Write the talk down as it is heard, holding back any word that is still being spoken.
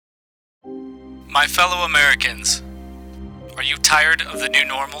My fellow Americans, are you tired of the new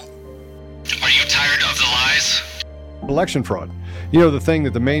normal? Are you tired of the lies? Election fraud. You know, the thing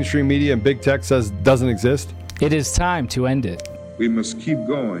that the mainstream media and big tech says doesn't exist? It is time to end it. We must keep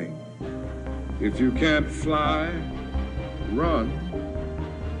going. If you can't fly, run.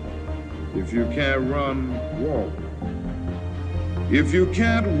 If you can't run, walk. If you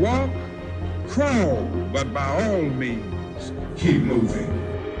can't walk, crawl. But by all means, keep moving.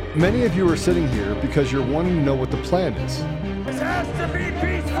 Many of you are sitting here because you're wanting to know what the plan is. This has to be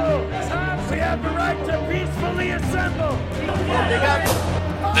peaceful. We have the right to peacefully assemble.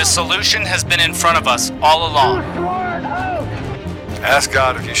 The solution has been in front of us all along. Ask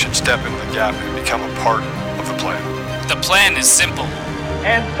God if you should step into the gap and become a part of the plan. The plan is simple.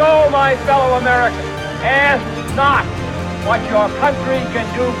 And so, my fellow Americans, ask not what your country can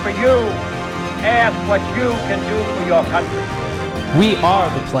do for you. Ask what you can do for your country. We are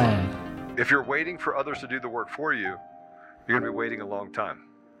the plan. If you're waiting for others to do the work for you, you're going to be waiting a long time.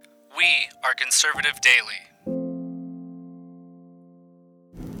 We are Conservative Daily.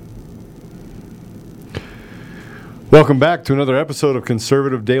 Welcome back to another episode of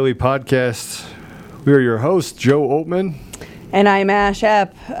Conservative Daily Podcast. We are your hosts, Joe Oatman. And I'm Ash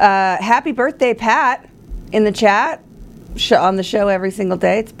Epp. Happy birthday, Pat, in the chat. On the show every single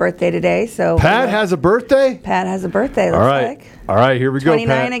day. It's birthday today. So Pat has a birthday? Pat has a birthday, looks All right. like. All right, here we go, 29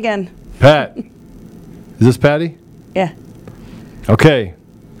 Pat. again. Pat. Is this Patty? Yeah. Okay.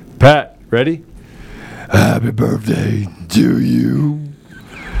 Pat, ready? Happy birthday to you.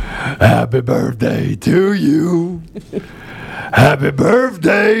 Happy birthday to you. Happy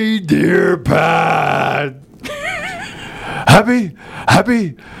birthday, dear Pat.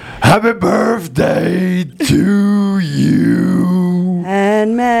 Happy birthday to you.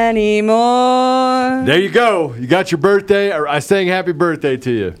 And many more. There you go. You got your birthday. I sang happy birthday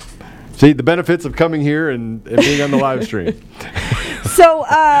to you. See, the benefits of coming here and being on the live stream. So,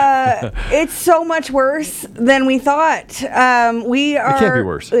 it's so much worse than we thought. It can't be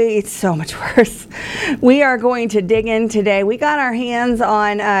worse. It's so much worse. We are going to dig in today. We got our hands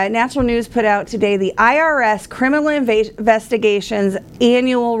on, National News put out today, the IRS Criminal Investigations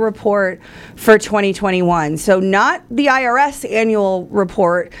Annual Report for 2021. So not the IRS annual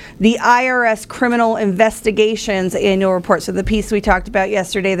report, the IRS Criminal Investigations Annual Report. So the piece we talked about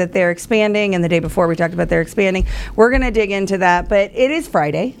yesterday that they're expanding, and the day before we talked about they're expanding. We're going to dig into that, but it is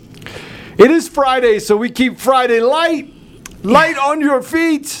Friday. It is Friday, so we keep Friday light. Light on your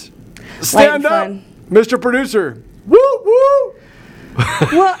feet. Stand up, Mr. Producer. Woo, woo.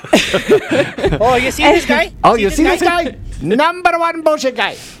 Well, oh, you see this guy? Oh, you see this guy? Number one bullshit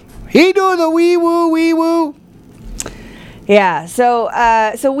guy. He do the wee woo, wee woo. Yeah, so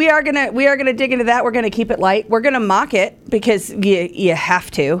we are gonna dig into that. We're gonna keep it light. We're gonna mock it because you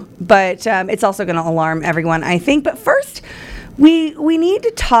have to, but it's also gonna alarm everyone, I think. But first, we need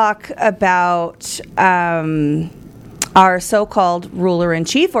to talk about our so-called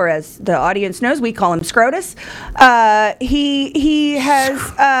ruler-in-chief, or as the audience knows, we call him Scrotus. He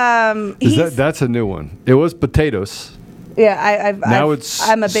has. That's a new one. It was potatoes. Yeah,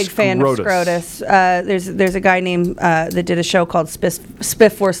 I'm a big fan of Scrotus. There's a guy named that did a show called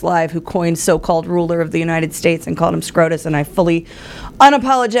Spiff Force Live who coined so-called ruler of the United States and called him Scrotus, and I fully,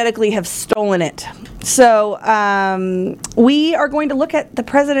 unapologetically have stolen it. So we are going to look at the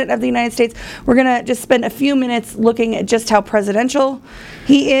President of the United States. We're going to just spend a few minutes looking at just how presidential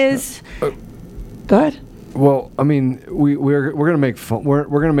he is. Go ahead. Well, I mean, we're going to make fun. We're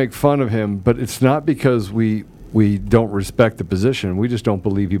going to make fun of him, but it's not because we don't respect the position. We just don't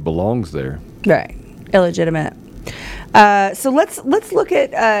believe he belongs there. Right, illegitimate. So let's look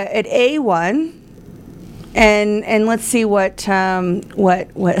at A1, and let's see what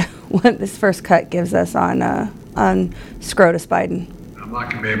this first cut gives us on Scrotus Biden. I'm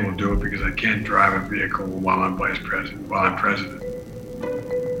not going to be able to do it because I can't drive a vehicle while I'm vice president. While I'm president.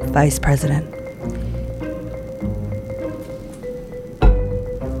 Vice president.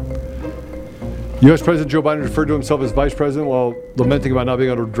 U.S. President Joe Biden referred to himself as vice president while lamenting about not being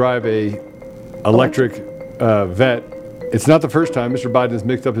able to drive a electric vet. It's not the first time Mr. Biden has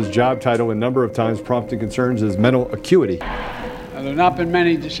mixed up his job title a number of times, prompting concerns as mental acuity. There have not been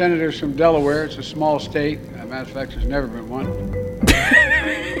many senators from Delaware. It's a small state. As a matter of fact, there's never been one.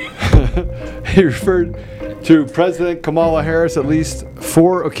 He referred to President Kamala Harris at least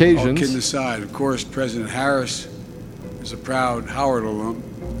 4 occasions. All kidding aside, of course, President Harris is a proud Howard alum.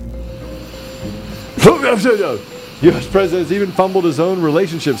 U.S. President has even fumbled his own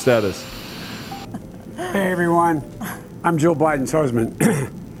relationship status. Hey, everyone. I'm Joe Biden's husband.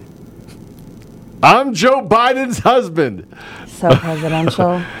 I'm Joe Biden's husband. So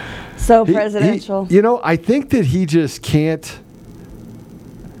presidential. So presidential. I think that he just can't.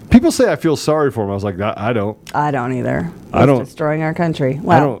 People say I feel sorry for him. I was like, I don't. I don't either. I don't. He's destroying our country.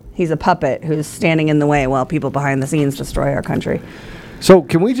 Well, he's a puppet who's standing in the way while people behind the scenes destroy our country. So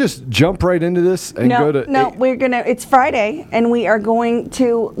can we just jump right into this and go to... No, we're going to... It's Friday, and we are going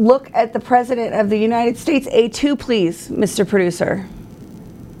to look at the President of the United States. A2, please, Mr. Producer.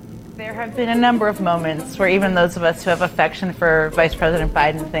 There have been a number of moments where even those of us who have affection for Vice President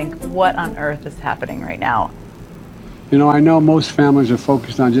Biden think, what on earth is happening right now? I know most families are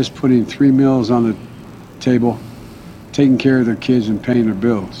focused on just putting 3 meals on the table, taking care of their kids and paying their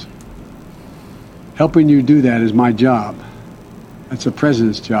bills. Helping you do that is my job. That's a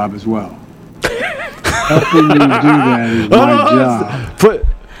president's job as well. Helping you do that is my job.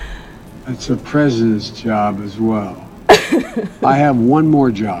 That's a president's job as well. I have one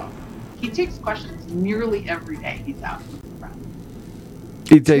more job. He takes questions nearly every day. He's out in front.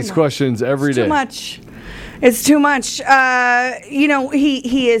 He takes questions every day. Too much. It's too much.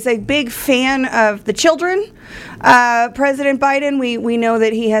 He is a big fan of the children. President Biden, we know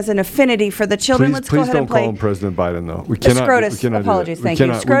that he has an affinity for the children. Let's go ahead and play. Please don't call him President Biden, though. We cannot. Scrotus. We cannot Apologies. do that. Thank you.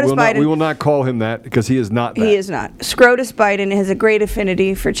 Scrotus Biden. We will not call him that because he is not that. He is not. Scrotus Biden has a great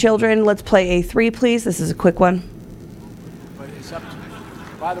affinity for children. Let's play A3, please. This is a quick one. But it's up to me.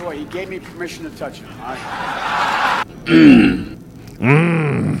 By the way, he gave me permission to touch him.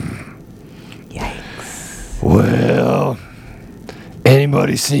 Yikes. Well,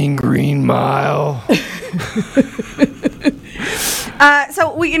 anybody seen Green Mile?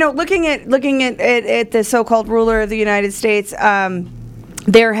 So we, looking at the so-called ruler of the United States,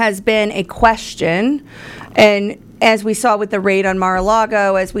 there has been a question, and as we saw with the raid on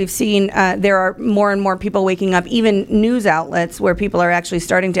Mar-a-Lago, as we've seen, there are more and more people waking up, even news outlets where people are actually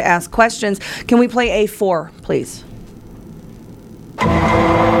starting to ask questions. Can we play A4, please?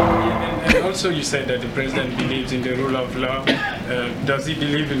 And also you said that the president believes in the rule of law. Does he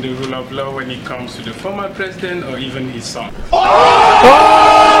believe in the rule of law when it comes to the former president or even his son? I'm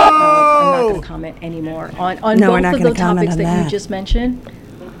not going to comment anymore on both of the topics that you just mentioned.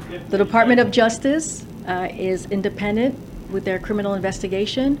 The Department of Justice is independent with their criminal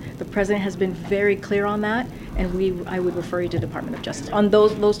investigation. The president has been very clear on that, and I would refer you to Department of Justice on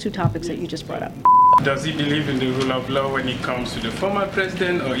those two topics that you just brought up. Does he believe in the rule of law when it comes to the former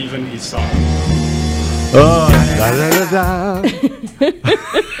president or even his son?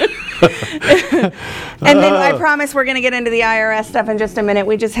 And then I promise we're going to get into the IRS stuff in just a minute.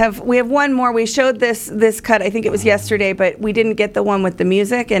 We have one more. We showed this cut. I think it was yesterday, but we didn't get the one with the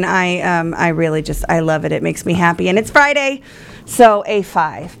music, and I really I love it. It makes me happy, and it's Friday, so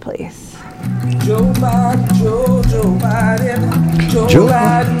A5, please. Joe Biden, Joe Biden, Joe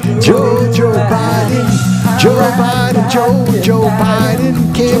Biden, Joe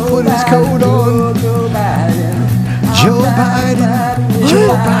Biden can't put his coat on. Joe Biden,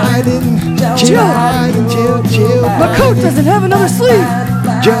 Joe Biden. My coat doesn't have another sleeve.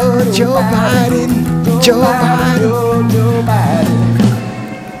 Joe Biden.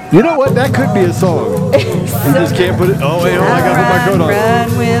 You know what? That could be a song. You just can't put it. Oh wait, I gotta put my coat on.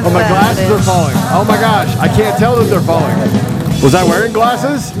 Oh, my glasses are falling. Oh my gosh, I can't tell that they're falling. Was I wearing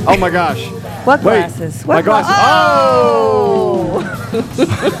glasses? Oh my gosh. What glasses? My glasses. Oh!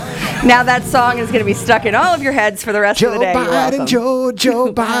 Now that song is going to be stuck in all of your heads for the rest of the day. Joe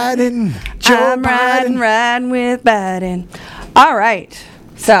Biden. I'm riding with Biden. All right.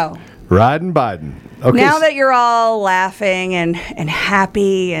 So. Riding Biden. Okay. Now that you're all laughing and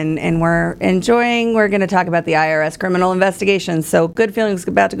happy and we're enjoying, we're going to talk about the IRS criminal investigation. So good feelings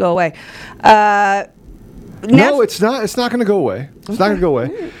about to go away. No, it's not. It's not going to go away. It's not going to go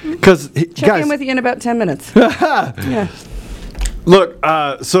away. Because check in with you in about 10 minutes. Yeah. Look,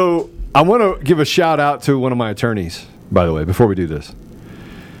 so I want to give a shout out to one of my attorneys, by the way, before we do this.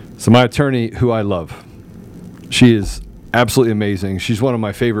 So my attorney, who I love, she is absolutely amazing. She's one of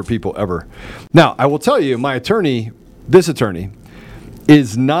my favorite people ever. Now, I will tell you, my attorney, this attorney,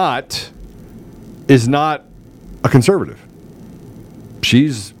 is not a conservative.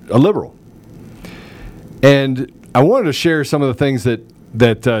 She's a liberal. And I wanted to share some of the things that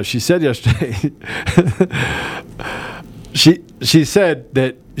she said yesterday. She said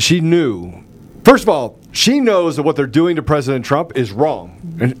that she knew. First of all, she knows that what they're doing to President Trump is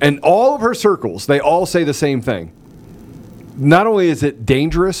wrong. And all of her circles, they all say the same thing. Not only is it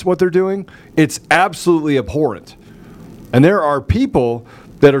dangerous what they're doing, it's absolutely abhorrent. And there are people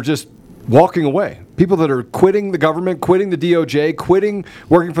that are just walking away. People that are quitting the government, quitting the DOJ, quitting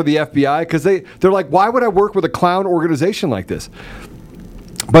working for the FBI, because they're like, why would I work with a clown organization like this?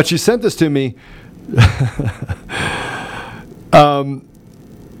 But she sent this to me.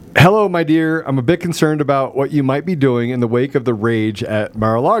 Hello, my dear. I'm a bit concerned about what you might be doing in the wake of the rage at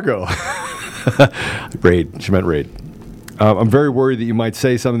Mar-a-Lago. Raid. She meant raid. I'm very worried that you might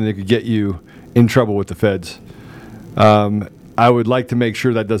say something that could get you in trouble with the feds. I would like to make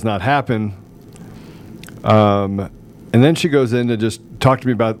sure that does not happen. And then she goes in to just talk to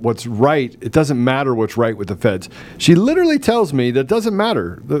me about what's right. It doesn't matter what's right with the feds. She literally tells me that it doesn't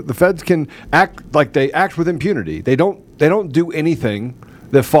matter. The feds can act like they act with impunity. They don't do anything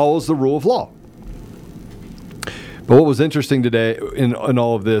that follows the rule of law. But what was interesting today in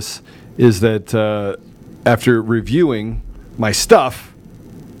all of this is that after reviewing my stuff,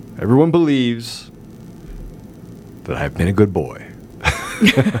 everyone believes that I've been a good boy.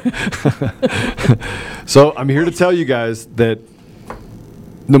 So I'm here to tell you guys that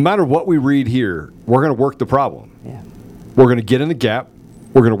no matter what we read here, we're going to work the problem. Yeah. We're going to get in the gap.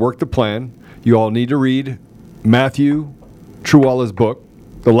 We're going to work the plan. You all need to read Matthew Truella's book,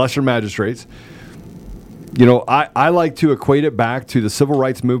 The Lesser Magistrates. You know, I like to equate it back to the civil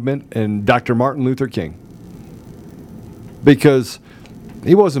rights movement and Dr. Martin Luther King, because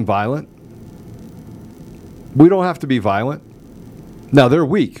he wasn't violent. We don't have to be violent. Now, they're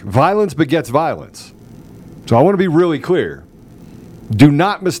weak. Violence begets violence. So I want to be really clear. Do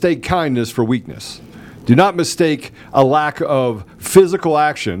not mistake kindness for weakness. Do not mistake a lack of physical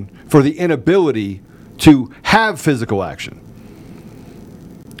action for the inability to have physical action.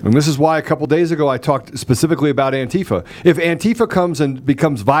 And this is why a couple days ago I talked specifically about Antifa. If Antifa comes and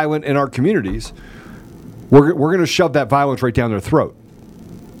becomes violent in our communities, we're going to shove that violence right down their throat.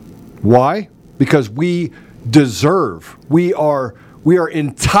 Why? Because we deserve. We are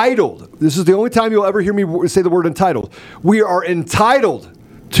entitled. This is the only time you'll ever hear me say the word entitled. We are entitled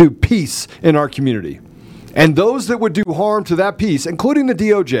to peace in our community. And those that would do harm to that peace, including the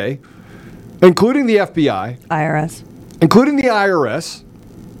DOJ, including the FBI, IRS, including the IRS,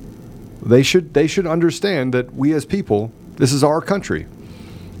 they should understand that we as people, this is our country.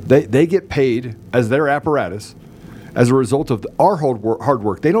 They get paid as their apparatus as a result of our hard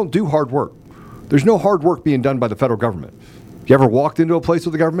work. They don't do hard work. There's no hard work being done by the federal government. You ever walked into a place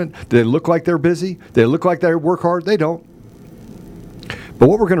with the government? Do they look like they're busy? Do they look like they work hard? They don't. But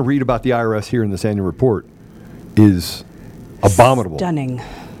what we're going to read about the IRS here in this annual report is abominable. Stunning.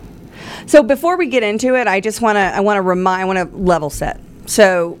 So before we get into it, I want to level set.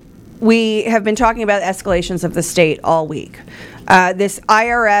 So we have been talking about escalations of the state all week. This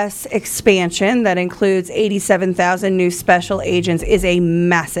IRS expansion that includes 87,000 new special agents is a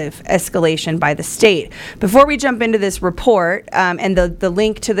massive escalation by the state. Before we jump into this report, and the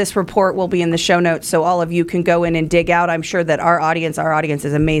link to this report will be in the show notes, so all of you can go in and dig out. I'm sure that our audience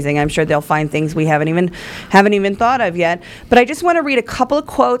is amazing. I'm sure they'll find things we haven't even thought of yet. But I just want to read a couple of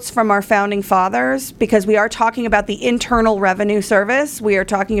quotes from our founding fathers, because we are talking about the Internal Revenue Service. We are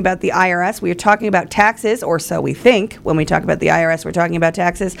talking about the IRS. We are talking about taxes, or so we think when we talk about the IRS. We're talking about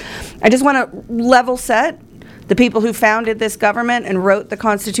taxes. I just want to level set the people who founded this government and wrote the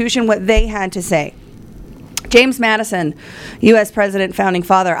Constitution, what they had to say. James Madison, U.S. President, founding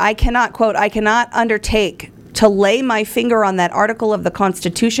father, I cannot undertake to lay my finger on that article of the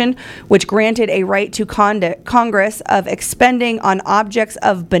Constitution which granted a right to Congress of expending on objects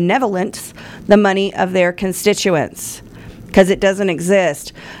of benevolence the money of their constituents. Because it doesn't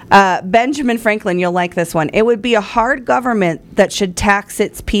exist. Benjamin Franklin, you'll like this one. It would be a hard government that should tax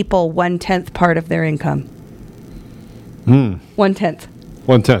its people 1/10 part of their income. 1/10.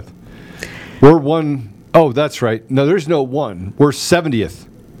 1/10. We're one. Oh, that's right. No, there's no one. We're 70th.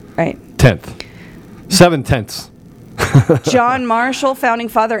 Right. 10th. 7/10. John Marshall, founding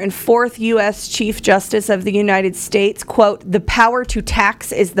father and 4th U.S. Chief Justice of the United States, quote, the power to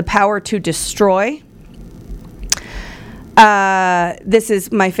tax is the power to destroy. This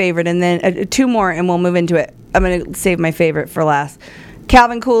is my favorite, and then two more, and we'll move into it. I'm going to save my favorite for last.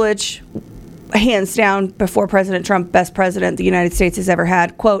 Calvin Coolidge, hands down, before President Trump, best president the United States has ever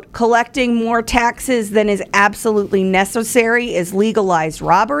had. Quote, collecting more taxes than is absolutely necessary is legalized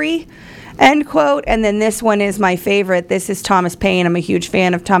robbery. End quote. And then this one is my favorite. This is Thomas Paine. I'm a huge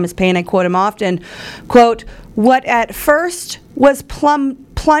fan of Thomas Paine. I quote him often. Quote, what at first was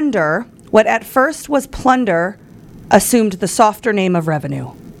plunder assumed the softer name of revenue.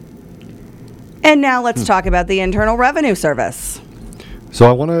 And now let's talk about the Internal Revenue Service. So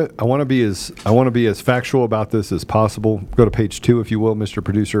I want to be as factual about this as possible. Go to page 2, if you will, Mr.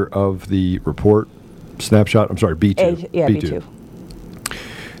 Producer, of the report snapshot. I'm sorry, B2. B2.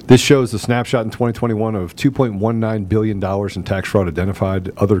 This shows the snapshot in 2021 of $2.19 billion in tax fraud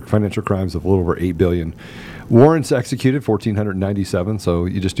identified, other financial crimes of a little over $8 billion. Warrants executed, 1,497, so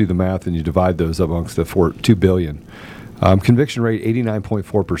you just do the math and you divide those amongst the $2 billion. Conviction rate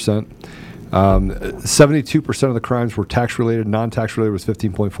 89.4%. 72% of the crimes were tax related. Non-tax related was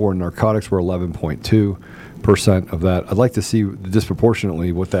 15.4%. Narcotics were 11.2% of that. I'd like to see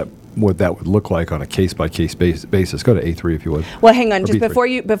disproportionately what that would look like on a case-by-case basis. Go to A3 if you would. Well, hang on. Or Just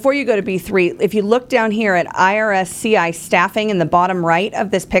B3. before you go to B3, if you look down here at IRS CI staffing in the bottom right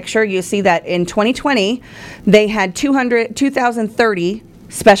of this picture, you see that in 2020, they had 2,030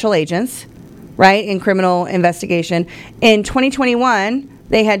 special agents, right, in criminal investigation. In 2021,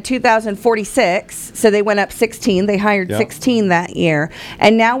 they had 2,046, so they went up 16. They hired 16 that year.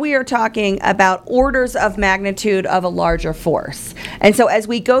 And now we are talking about orders of magnitude of a larger force. And so as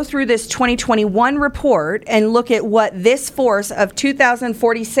we go through this 2021 report and look at what this force of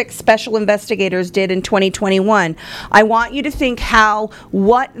 2,046 special investigators did in 2021, I want you to think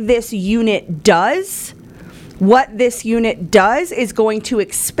what this unit does. What this unit does is going to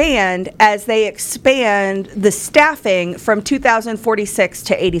expand as they expand the staffing from 2,046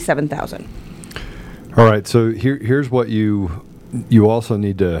 to 87,000. All right, so here's what you also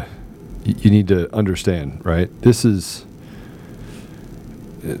need to understand, right? This is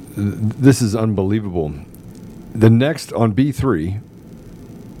unbelievable. The next on B3,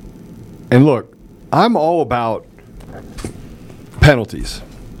 and look, I'm all about penalties.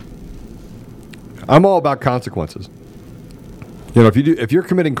 I'm all about consequences. You know, if you're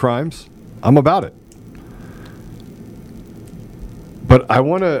committing crimes, I'm about it. But I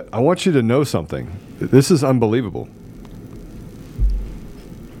want you to know something. This is unbelievable.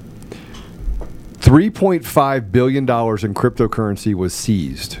 $3.5 billion in cryptocurrency was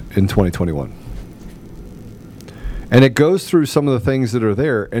seized in 2021. And it goes through some of the things that are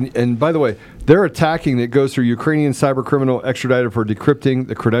there. And by the way, they're attacking. It goes through Ukrainian cyber criminal extradited for decrypting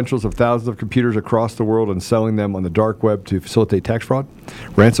the credentials of thousands of computers across the world and selling them on the dark web to facilitate tax fraud,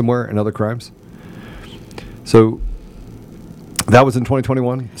 ransomware, and other crimes. So that was in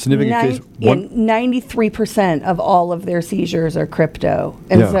 2021. Significant case. 93% of all of their seizures are crypto.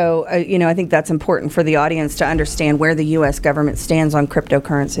 And so, I think that's important for the audience to understand where the U.S. government stands on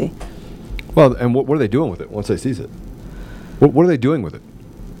cryptocurrency. Well, and what are they doing with it once they seize it? What are they doing with it?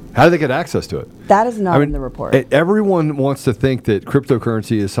 How do they get access to it? That is not in the report. Everyone wants to think that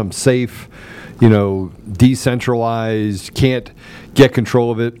cryptocurrency is some safe, decentralized, can't get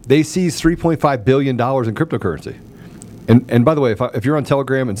control of it. They seized $3.5 billion in cryptocurrency. And by the way, if you're on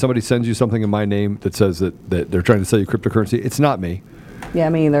Telegram and somebody sends you something in my name that says that they're trying to sell you cryptocurrency, it's not me. Yeah,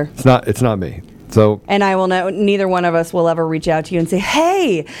 me either. It's not me. So, and I will know neither one of us will ever reach out to you and say,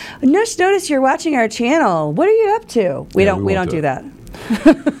 "Hey, just notice you're watching our channel. What are you up to?" We don't do that.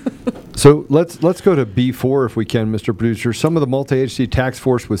 So let's go to B4 if we can, Mr. Producer. Some of the multi-agency task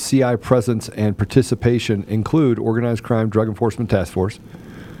force with CI presence and participation include Organized Crime Drug Enforcement Task Force,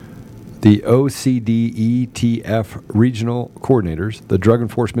 the OCD ETF Regional Coordinators, the Drug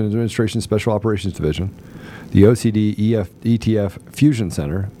Enforcement Administration Special Operations Division, the OCD ETF Fusion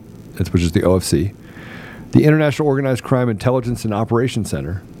Center, which is the OFC, the International Organized Crime Intelligence and Operations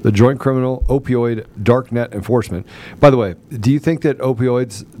Center, the Joint Criminal Opioid Darknet Enforcement. By the way, do you think that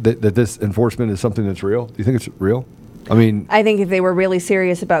opioids, that this enforcement is something that's real? Do you think it's real? I think if they were really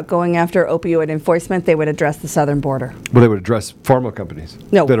serious about going after opioid enforcement, they would address the southern border. Well, they would address pharma companies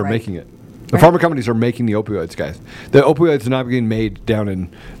that are making it. The pharma companies are making the opioids, guys. The opioids are not being made down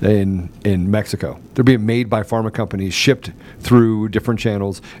in Mexico. They're being made by pharma companies, shipped through different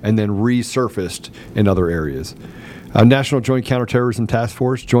channels, and then resurfaced in other areas. National Joint Counterterrorism Task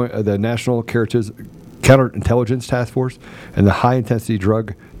Force, the National Counterintelligence Task Force, and the High Intensity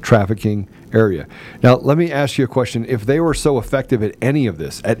Drug Trafficking Area. Now, let me ask you a question. If they were so effective at any of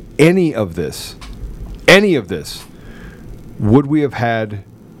this, would we have had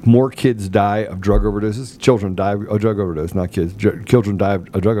more kids die of drug overdoses? Children die of drug overdose, not kids. Children die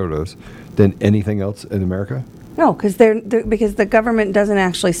of drug overdose than anything else in America? No, because the government doesn't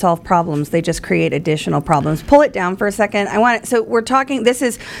actually solve problems; they just create additional problems. Pull it down for a second. So we're talking.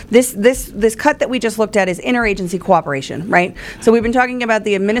 This cut that we just looked at is interagency cooperation, right? So we've been talking about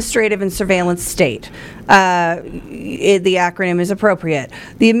the administrative and surveillance state. The acronym is appropriate.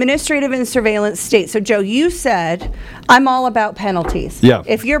 The administrative and surveillance state. So Joe, you said I'm all about penalties. Yeah.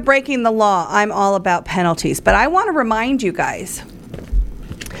 If you're breaking the law, I'm all about penalties. But I want to remind you guys.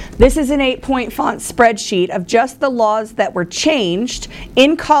 This is an 8-point font spreadsheet of just the laws that were changed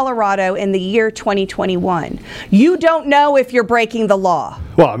in Colorado in the year 2021. You don't know if you're breaking the law.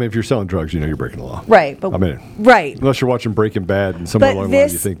 Well, if you're selling drugs, you're breaking the law. Right. But, right. Unless you're watching Breaking Bad and somewhere along the line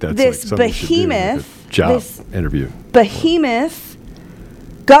you think that's like something you should do with a job interview. Behemoth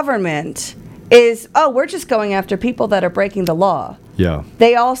government is, we're just going after people that are breaking the law. Yeah.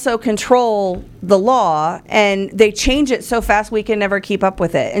 They also control the law, and they change it so fast we can never keep up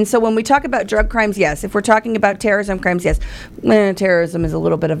with it. And so when we talk about drug crimes, yes. If we're talking about terrorism crimes, yes. Terrorism is a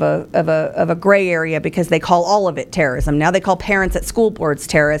little bit of a gray area because they call all of it terrorism. Now they call parents at school boards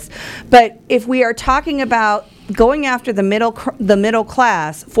terrorists. But if we are talking about going after the middle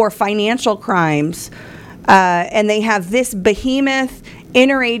class for financial crimes, and they have this behemoth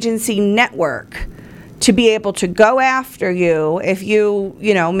interagency network to be able to go after you if you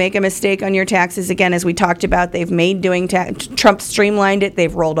make a mistake on your taxes. Again, as we talked about, they've made Trump streamlined it.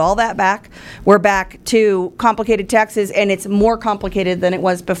 They've rolled all that back. We're back to complicated taxes, and it's more complicated than it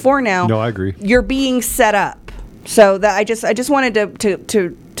was before now. No, I agree. You're being set up. So that I just wanted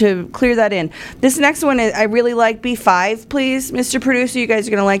to clear that in. This next one I really like. B5, please, Mr. Producer. You guys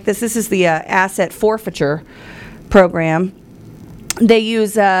are going to like this. This is the asset forfeiture program. They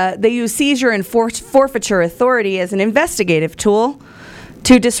use seizure and forfeiture authority as an investigative tool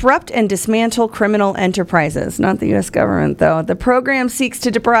to disrupt and dismantle criminal enterprises. Not the U.S. government, though. The program seeks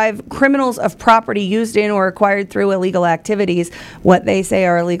to deprive criminals of property used in or acquired through illegal activities, what they say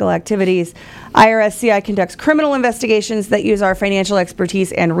are illegal activities. IRS-CI conducts criminal investigations that use our financial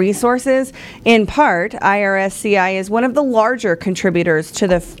expertise and resources. In part, IRS-CI is one of the larger contributors to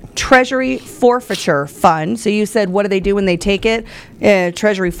the Treasury Forfeiture Fund. So you said, what do they do when they take it?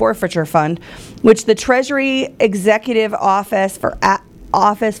 Treasury Forfeiture Fund, which the Treasury Executive Office for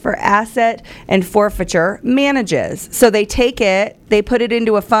Asset and Forfeiture manages. So they take it, they put it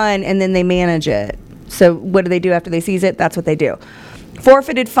into a fund, and then they manage it. So what do they do after they seize it? That's what they do.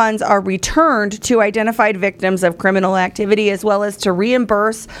 Forfeited funds are returned to identified victims of criminal activity, as well as to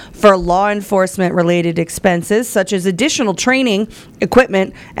reimburse for law enforcement related expenses such as additional training,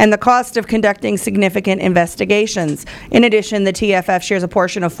 equipment, and the cost of conducting significant investigations. In addition, the TFF shares a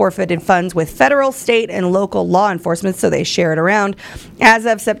portion of forfeited funds with federal, state, and local law enforcement, so they share it around. As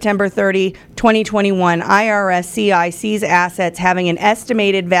of September 30, 2021, IRS-CI seized assets having an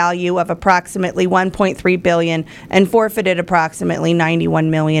estimated value of approximately $1.3 billion and forfeited approximately $91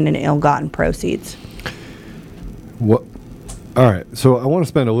 million in ill-gotten proceeds. What? All right. So I want to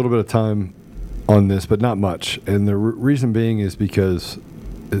spend a little bit of time on this, but not much. And the reason being is because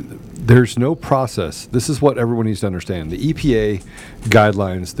there's no process. This is what everyone needs to understand. The EPA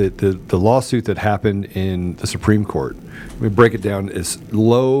guidelines, the lawsuit that happened in the Supreme Court, let me break it down as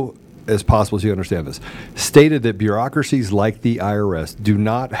low as possible so you understand this, stated that bureaucracies like the IRS do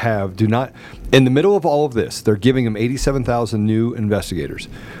not, in the middle of all of this, they're giving them 87,000 new investigators.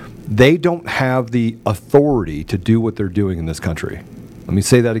 They don't have the authority to do what they're doing in this country. Let me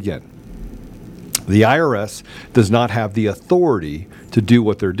say that again. The IRS does not have the authority to do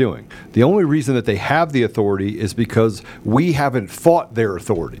what they're doing. The only reason that they have the authority is because we haven't fought their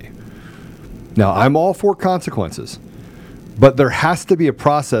authority. Now, I'm all for consequences. But there has to be a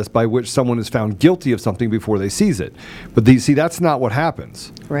process by which someone is found guilty of something before they seize it. But that's not what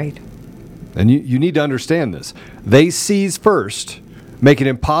happens. Right. And you need to understand this. They seize first, make it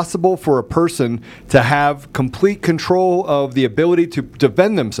impossible for a person to have complete control of the ability to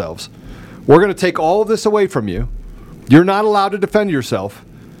defend themselves. We're going to take all of this away from you. You're not allowed to defend yourself.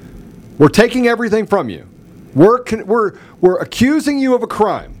 We're taking everything from you. We're accusing you of a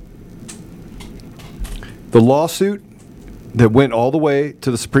crime. The lawsuit that went all the way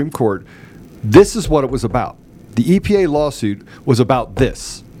to the Supreme Court, this is what it was about. The EPA lawsuit was about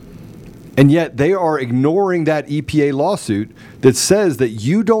this. And yet they are ignoring that EPA lawsuit that says that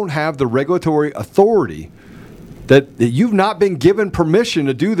you don't have the regulatory authority, that you've not been given permission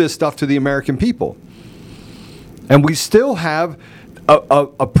to do this stuff to the American people. And we still have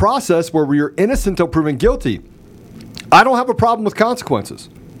a process where we are innocent until proven guilty. I don't have a problem with consequences.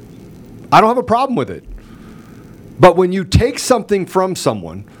 I don't have a problem with it. But when you take something from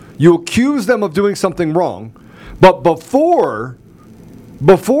someone, you accuse them of doing something wrong, but before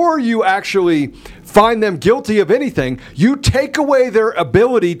you actually find them guilty of anything, you take away their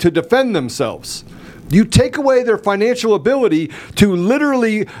ability to defend themselves. You take away their financial ability to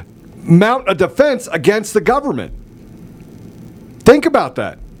literally mount a defense against the government. Think about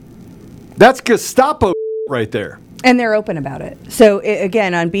that. That's Gestapo right there. And they're open about it. So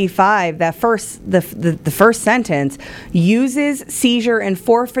again, on B5, that the first sentence uses seizure and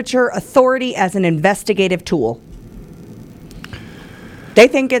forfeiture authority as an investigative tool. They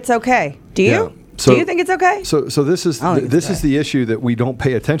think it's okay. Do you? Yeah. Do you think it's okay? So this is is the issue that we don't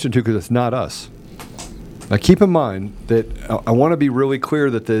pay attention to because it's not us. Now keep in mind that I want to be really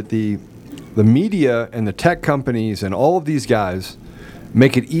clear that the media and the tech companies and all of these guys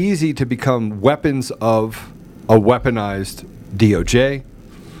make it easy to become weapons of a weaponized DOJ,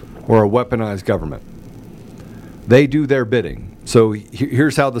 or a weaponized government. They do their bidding. So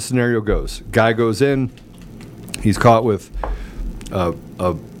here's how the scenario goes. Guy goes in, he's caught with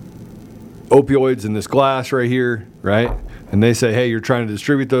opioids in this glass right here, right? And they say, hey, you're trying to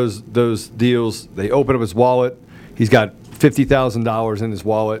distribute those deals. They open up his wallet. He's got $50,000 in his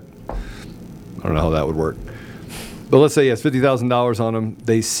wallet. I don't know how that would work. But let's say he has $50,000 on him.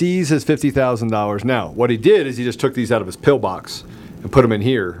 They seize his $50,000. Now, what he did is he just took these out of his pillbox and put them in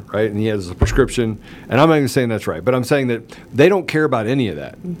here, right? And he has a prescription. And I'm not even saying that's right, but I'm saying that they don't care about any of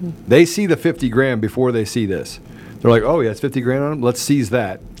that. Mm-hmm. They see the 50 grand before they see this. They're like, oh, he has 50 grand on him? Let's seize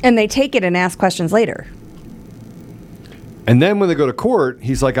that. And they take it and ask questions later. And then when they go to court,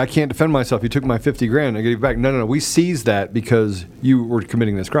 he's like, I can't defend myself. You took my 50 grand. I give it back. No. We seized that because you were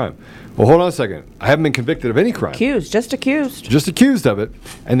committing this crime. Well, hold on a second. I haven't been convicted of any crime. Just accused. Just accused of it.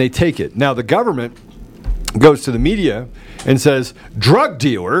 And they take it. Now, the government goes to the media and says, drug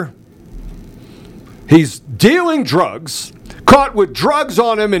dealer, he's dealing drugs, caught with drugs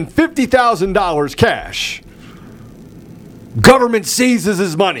on him and $50,000 cash. Government seizes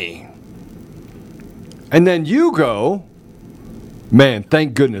his money. And then you go, man,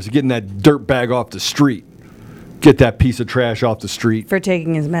 thank goodness, getting that dirt bag off the street. Get that piece of trash off the street. For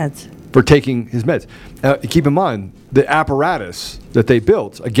taking his meds. Keep in mind, the apparatus that they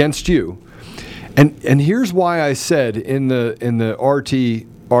built against you. And here's why I said in the RT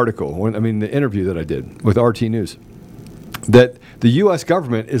article, the interview that I did with RT News, that the U.S.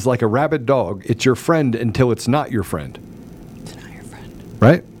 government is like a rabid dog. It's your friend until it's not your friend. It's not your friend.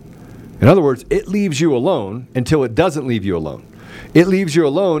 Right? In other words, it leaves you alone until it doesn't leave you alone. It leaves you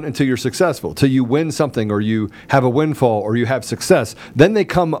alone until you're successful, till you win something or you have a windfall or you have success. Then they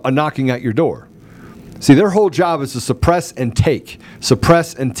come knocking at your door. See, their whole job is to suppress and take,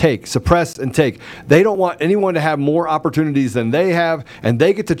 suppress and take, suppress and take. They don't want anyone to have more opportunities than they have, and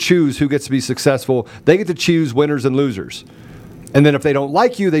they get to choose who gets to be successful. They get to choose winners and losers. And then if they don't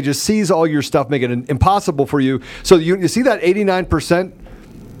like you, they just seize all your stuff, make it impossible for you. So you see that 89%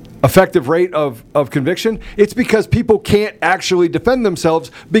 effective rate of conviction? It's because people can't actually defend themselves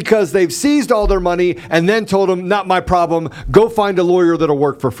because they've seized all their money and then told them, not my problem, go find a lawyer that'll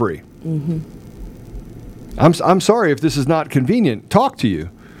work for free. Mm-hmm. I'm sorry if this is not convenient. Talk to you.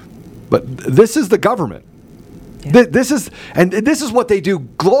 But this is the government. Yeah. This is what they do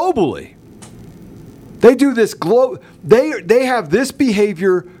globally. They do this they have this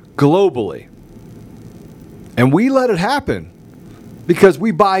behavior globally. And we let it happen because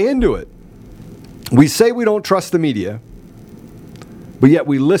we buy into it. We say we don't trust the media, but yet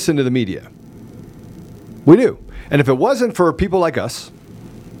we listen to the media. We do. And if it wasn't for people like us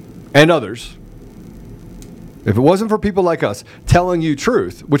and others, if it wasn't for people like us telling you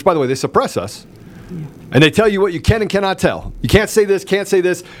truth, which, by the way, they suppress us, and they tell you what you can and cannot tell. You can't say this, can't say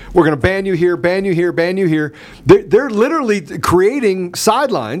this. We're going to ban you here, ban you here, ban you here. They're literally creating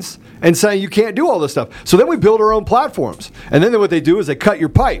sidelines and saying you can't do all this stuff. So then we build our own platforms. And then what they do is they cut your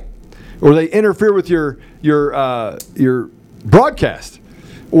pipe, or they interfere with your broadcast.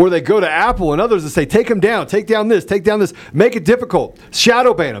 Or they go to Apple and others and say, take them down, take down this, make it difficult,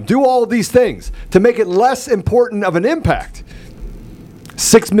 shadow ban them, do all of these things to make it less important of an impact.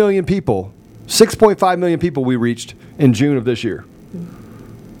 6 million people, 6.5 million people we reached in June of this year.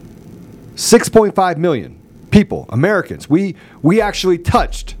 6.5 million people, Americans, we actually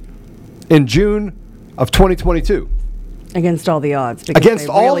touched in June of 2022. Against all the odds. Against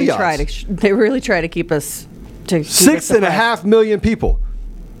all the odds. They really try to keep us to 6.5 million people.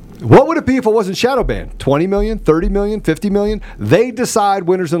 What would it be if it wasn't shadow banned? 20 million, 30 million, 50 million? They decide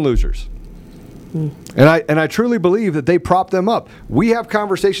winners and losers. And I truly believe that they prop them up. We have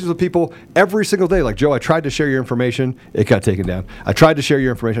conversations with people every single day. Like, Joe, I tried to share your information. It got taken down. I tried to share your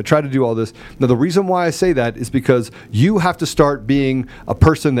information. I tried to do all this. Now, the reason why I say that is because you have to start being a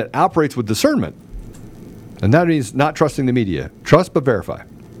person that operates with discernment. And that means not trusting the media. Trust but verify.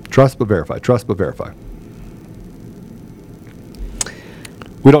 Trust but verify. Trust but verify.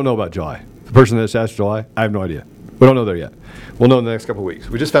 We don't know about July. The person that's asked July, I have no idea. We don't know there yet. We'll know in the next couple of weeks.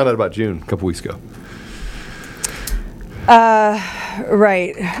 We just found out about June a couple weeks ago.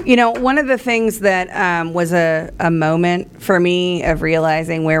 Right. You know, one of the things that was a moment for me of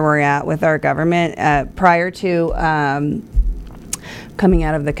realizing where we're at with our government, prior to coming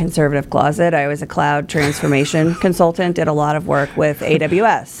out of the conservative closet, I was a cloud transformation consultant, did a lot of work with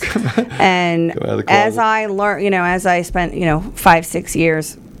AWS. And as I learned, as I spent, 5-6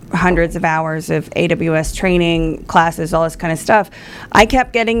 years, hundreds of hours of AWS training, classes, all this kind of stuff, I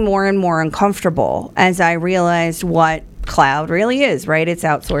kept getting more and more uncomfortable as I realized what cloud really is, right? It's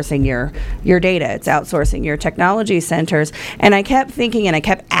outsourcing your data. It's outsourcing your technology centers. And I kept thinking, and I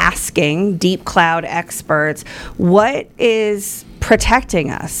kept asking deep cloud experts, what is protecting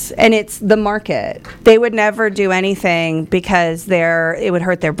us? And it's the market. They would never do anything because it would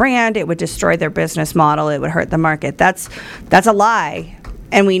hurt their brand, it would destroy their business model, it would hurt the market. That's a lie.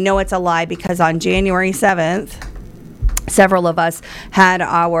 And we know it's a lie because on January 7th, several of us had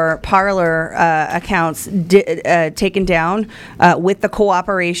our Parler accounts taken down with the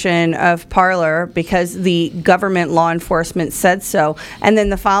cooperation of Parler because the government law enforcement said so. And then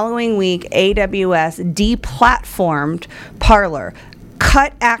the following week, AWS deplatformed Parler,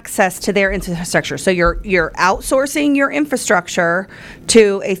 cut access to their infrastructure. So you're outsourcing your infrastructure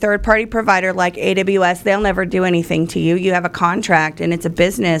to a third-party provider like AWS. They'll never do anything to you. You have a contract, and it's a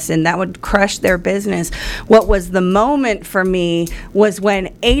business, and that would crush their business. What was the moment for me was when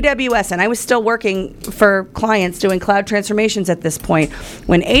AWS, and I was still working for clients doing cloud transformations at this point,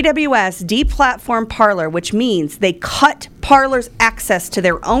 when AWS deplatformed Parler, which means they cut Parler's access to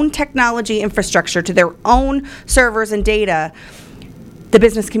their own technology infrastructure, to their own servers and data, the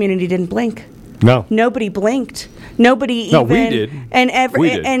business community didn't blink. No. Nobody blinked. Nobody even. No, we did. We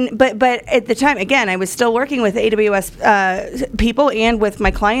did. But at the time, again, I was still working with AWS people and with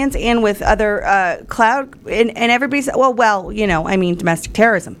my clients and with other cloud, and everybody said, well, domestic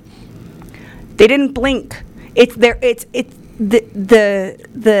terrorism. They didn't blink. It's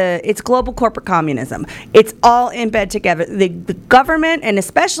global corporate communism. It's all in bed together. The government, and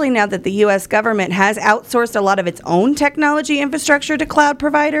especially now that the U.S. government has outsourced a lot of its own technology infrastructure to cloud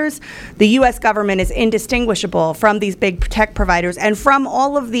providers, the U.S. government is indistinguishable from these big tech providers and from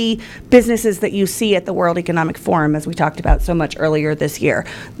all of the businesses that you see at the World Economic Forum, as we talked about so much earlier this year.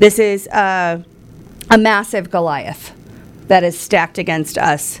 This is a massive Goliath that is stacked against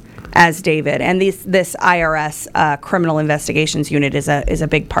us as David, and this IRS criminal investigations unit is a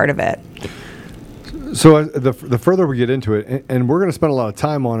big part of it. So the further we get into it, and we're going to spend a lot of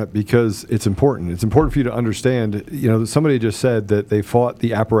time on it because it's important. It's important for you to understand. Somebody just said that they fought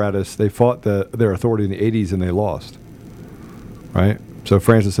the apparatus, they fought their authority in the 80s, and they lost. Right? So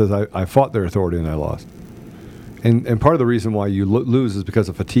Francis says, I fought their authority and I lost. And part of the reason why you lose is because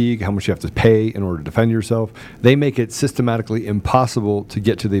of fatigue, how much you have to pay in order to defend yourself. They make it systematically impossible to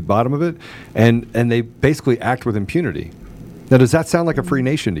get to the bottom of it, and they basically act with impunity. Now, does that sound like a free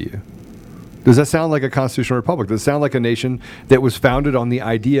nation to you? Does that sound like a constitutional republic? Does it sound like a nation that was founded on the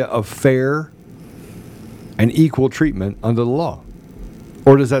idea of fair and equal treatment under the law?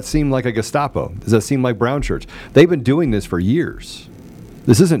 Or does that seem like a Gestapo? Does that seem like brown shirts? They've been doing this for years.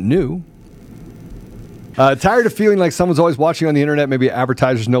 This isn't new. Tired of feeling like someone's always watching on the internet, maybe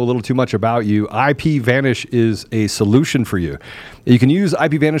advertisers know a little too much about you, IPVanish is a solution for you. You can use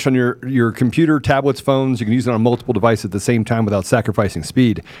IPVanish on your computer, tablets, phones. You can use it on multiple devices at the same time without sacrificing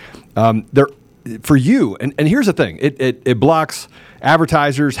speed. For you, and here's the thing, it blocks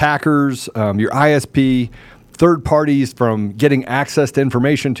advertisers, hackers, your ISP, third parties from getting access to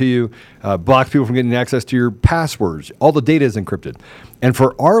information to you, blocks people from getting access to your passwords. All the data is encrypted. And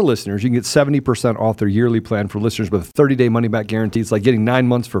for our listeners, you can get 70% off their yearly plan for listeners with a 30-day money-back guarantee. It's like getting 9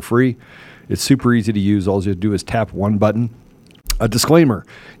 months for free. It's super easy to use. All you have to do is tap one button. A disclaimer,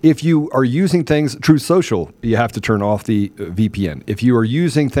 if you are using things, Truth Social, you have to turn off the VPN. If you are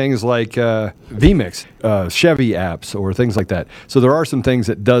using things like vMix, Chevy apps, or things like that. So there are some things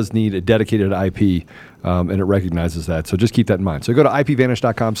that does need a dedicated IP, and it recognizes that. So just keep that in mind. So go to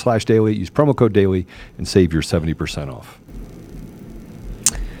ipvanish.com/daily, use promo code daily, and save your 70% off.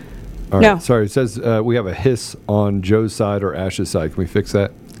 All right. No. Sorry, it says we have a hiss on Joe's side or Ash's side. Can we fix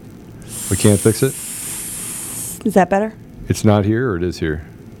that? We can't fix it? Is that better? It's not here, or it is here?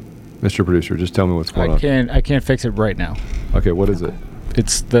 Mr. Producer, just tell me what's going on. I can't fix it right now. Okay, what is it?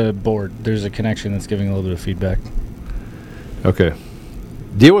 It's the board. There's a connection that's giving a little bit of feedback. Okay.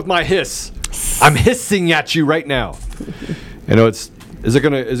 Deal with my hiss. I'm hissing at you right now. Is it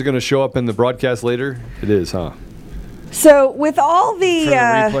gonna show up in the broadcast later? It is, huh? So with all the, For the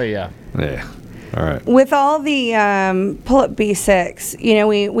replay, yeah. Yeah. All right. With all the pull up B6,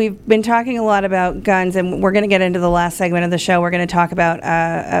 we've been talking a lot about guns, and we're going to get into the last segment of the show. We're going to talk about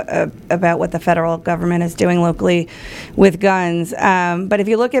what the federal government is doing locally with guns. But if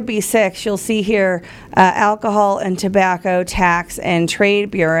you look at B6, you'll see here Alcohol and Tobacco Tax and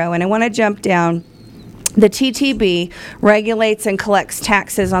Trade Bureau, and I want to jump down The TTB regulates and collects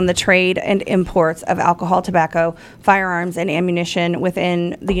taxes on the trade and imports of alcohol, tobacco, firearms, and ammunition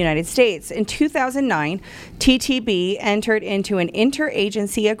within the United States. In 2009, TTB entered into an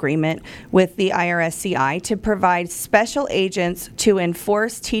interagency agreement with the IRS-CI to provide special agents to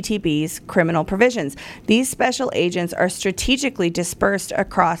enforce TTB's criminal provisions. These special agents are strategically dispersed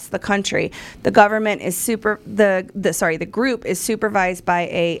across the country. The government is the group is supervised by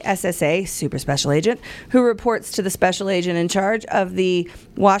a SSA, super special agent, who reports to the special agent in charge of the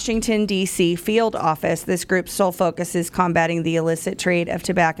Washington, D.C. field office. This group's sole focus is combating the illicit trade of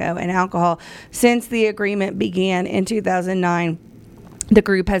tobacco and alcohol. Since the agreement began in 2009, the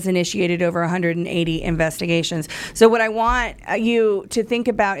group has initiated over 180 investigations. So what I want you to think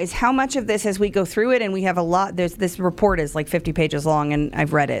about is how much of this, as we go through it, and we have a lot, this report is like 50 pages long, and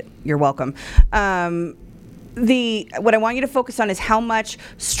I've read it. You're welcome. What I want you to focus on is how much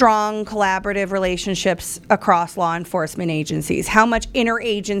strong collaborative relationships across law enforcement agencies, how much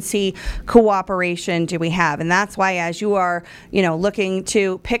interagency cooperation do we have? And that's why, as you are, looking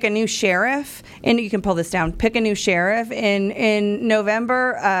to pick a new sheriff, and you can pull this down, pick a new sheriff in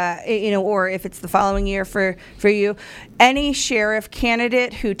November, or if it's the following year for you, any sheriff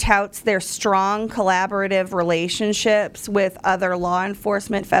candidate who touts their strong collaborative relationships with other law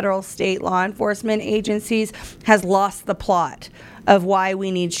enforcement, federal, state law enforcement agencies has lost the plot of why we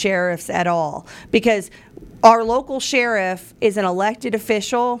need sheriffs at all. Because our local sheriff is an elected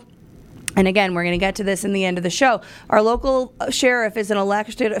official. And again, we're going to get to this in the end of the show. Our local sheriff is an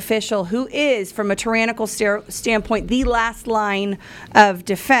elected official who is, from a tyrannical standpoint, the last line of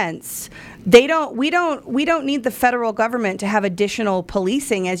defense. We don't need the federal government to have additional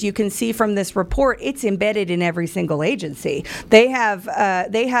policing. As you can see from this report, it's embedded in every single agency. They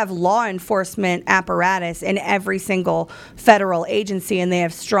have law enforcement apparatus in every single federal agency, and they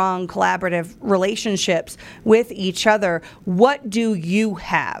have strong collaborative relationships with each other. What do you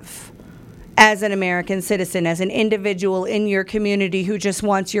have as an American citizen, as an individual in your community who just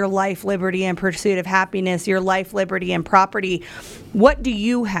wants your life, liberty, and pursuit of happiness, your life, liberty, and property? What do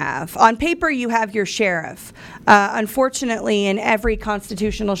you have? On paper, you have your sheriff. Unfortunately, in every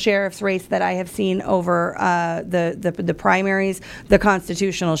constitutional sheriff's race that I have seen over the primaries, the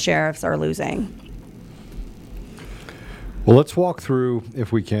constitutional sheriffs are losing. Well, let's walk through,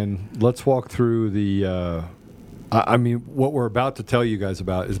 if we can, the... what we're about to tell you guys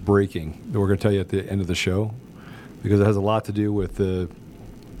about is breaking. That we're going to tell you at the end of the show, because it has a lot to do with the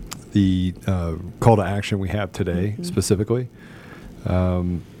call to action we have today, specifically.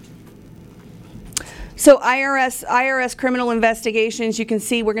 So IRS criminal investigations, you can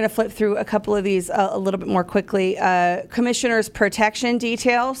see we're going to flip through a couple of these a little bit more quickly. Commissioner's protection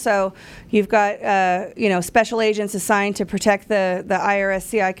detail. So you've got special agents assigned to protect the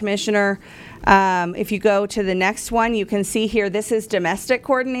IRS-CI commissioner. If you go to the next one, you can see here, this is domestic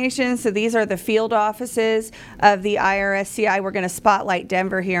coordination. So these are the field offices of the IRS-CI. We're going to spotlight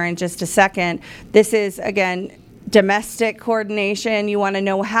Denver here in just a second. This is, again, domestic coordination. You want to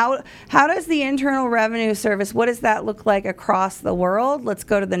know how does the Internal Revenue Service, what does that look like across the world? Let's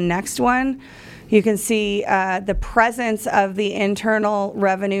go to the next one. You can see the presence of the Internal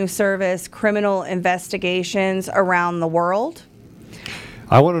Revenue Service criminal investigations around the world.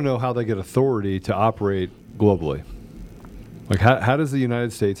 I want to know how they get authority to operate globally. Like how does the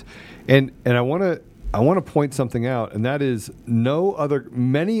United States, and I want to point something out, and that is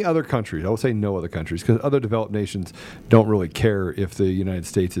many other countries, I will say no other countries, because other developed nations don't really care if the United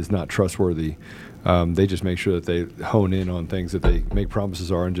States is not trustworthy. They just make sure that they hone in on things that they make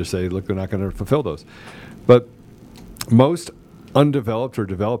promises are and just say, look, they're not going to fulfill those. But most undeveloped or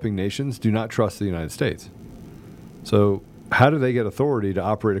developing nations do not trust the United States. So how do they get authority to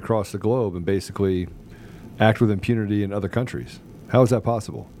operate across the globe and basically act with impunity in other countries? How is that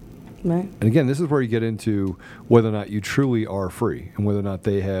possible? Right. And again, this is where you get into whether or not you truly are free and whether or not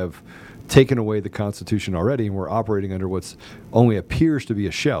they have taken away the Constitution already and we're operating under what's only appears to be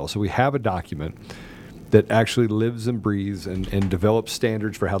a shell. So we have a document that actually lives and breathes and develops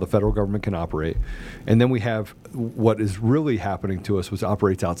standards for how the federal government can operate. And then we have what is really happening to us, which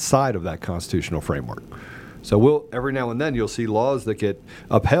operates outside of that constitutional framework. So every now and then you'll see laws that get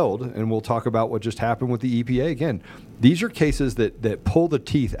upheld, and we'll talk about what just happened with the EPA. Again, these are cases that pull the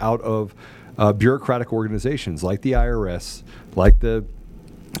teeth out of bureaucratic organizations like the IRS, like the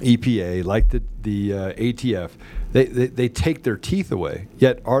EPA, like the ATF. They take their teeth away.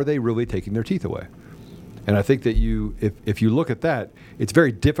 Yet, are they really taking their teeth away? And I think that if you look at that, it's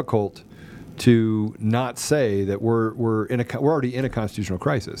very difficult to not say that we're already in a constitutional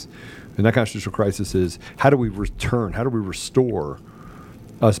crisis. And that constitutional crisis is how do we restore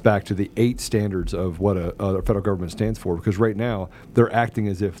us back to the 8 standards of what a federal government stands for, because right now they're acting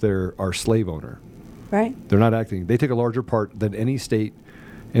as if they're our slave owner. Right. They're not acting. They take a larger part than any state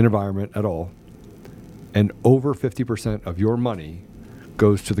environment at all, and over 50% of your money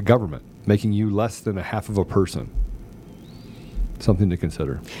goes to the government, making you less than a half of a person. Something to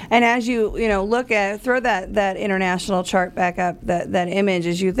consider. And as you look at, throw that international chart back up, that image,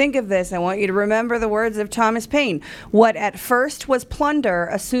 as you think of this, I want you to remember the words of Thomas Paine. What at first was plunder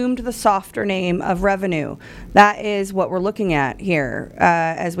assumed the softer name of revenue. That is what we're looking at here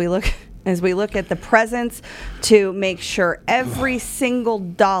as we look at the presence to make sure every single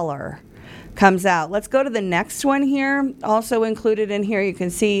dollar comes out. Let's go to the next one here. Also included in here, you can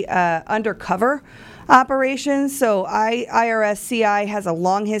see undercover operations. So IRS CI has a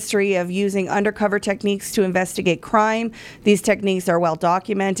long history of using undercover techniques to investigate crime. These techniques are well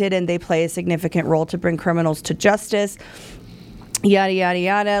documented and they play a significant role to bring criminals to justice. Yada, yada,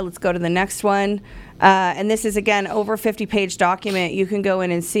 yada. Let's go to the next one. And this is, again, over 50-page document. You can go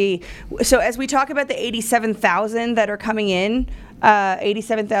in and see. So as we talk about the 87,000 that are coming in,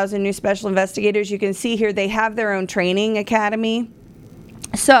 87,000 new special investigators, you can see here they have their own training academy.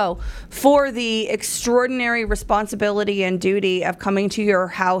 So, for the extraordinary responsibility and duty of coming to your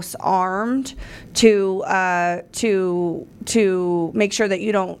house armed to make sure that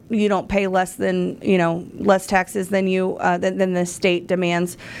you don't pay less than less taxes than than the state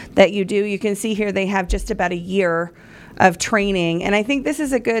demands that you do, you can see here they have just about a year of training. And I think this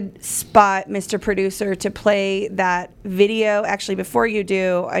is a good spot, Mr. Producer, to play that video. Actually, before you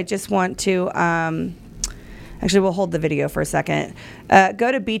do, I just want to. Actually, we'll hold the video for a second.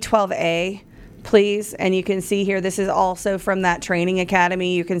 Go to B12A, please, and you can see here, this is also from that training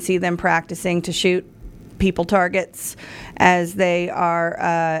academy. You can see them practicing to shoot people targets as they are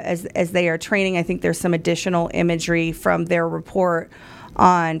as they are training. I think there's some additional imagery from their report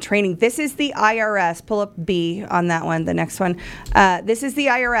on training. This is the IRS. Pull up B on that one, the next one. This is the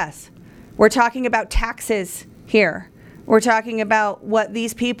IRS. We're talking about taxes here. We're talking about what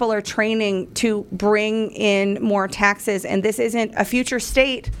these people are training to bring in more taxes. And this isn't a future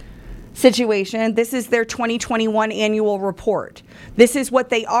state situation. This is their 2021 annual report. This is what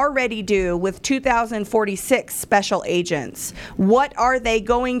they already do with 2,046 special agents. What are they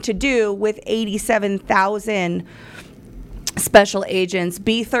going to do with 87,000 special agents?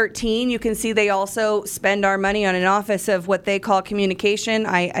 B13, you can see they also spend our money on an office of what they call communication.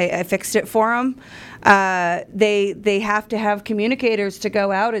 I fixed it for them. They have to have communicators to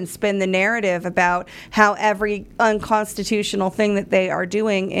go out and spin the narrative about how every unconstitutional thing that they are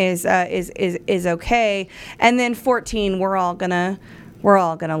doing is okay. And then 14, we're all gonna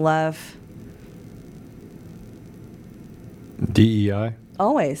love. DEI.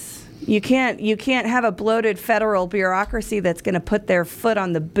 Always. You can't have a bloated federal bureaucracy that's going to put their foot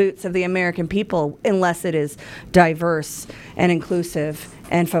on the boots of the American people unless it is diverse and inclusive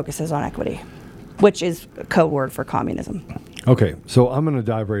and focuses on equity, which is a code word for communism. Okay, so I'm going to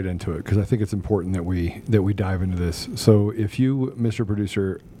dive right into it because I think it's important that we dive into this. So if you, Mr.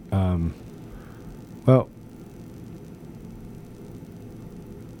 Producer,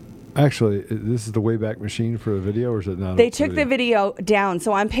 actually, this is the Wayback Machine for a video, or is it not? They took the video down.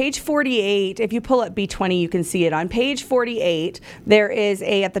 So on page 48, if you pull up B20, you can see it. On page 48, there is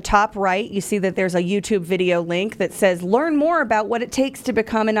at the top right, you see that there's a YouTube video link that says, learn more about what it takes to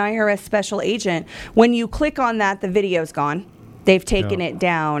become an IRS special agent. When you click on that, the video's gone. They've taken it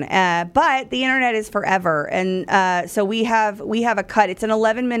down, but the internet is forever, and so we have a cut. It's an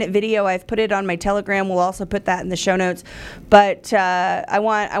 11-minute video. I've put it on my Telegram. We'll also put that in the show notes. But I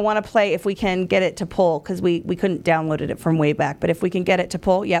want to play, if we can get it to pull, because we couldn't download it from way back. But if we can get it to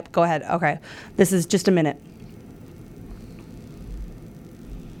pull, yep, go ahead. Okay, this is just a minute.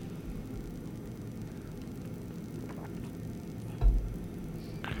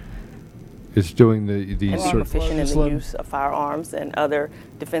 It's doing the and more proficient in the use of firearms and other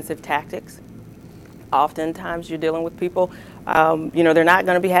defensive tactics. Oftentimes you're dealing with people, they're not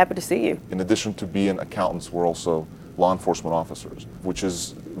going to be happy to see you. In addition to being accountants, we're also law enforcement officers, which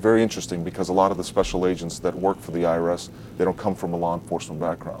is very interesting because a lot of the special agents that work for the IRS, they don't come from a law enforcement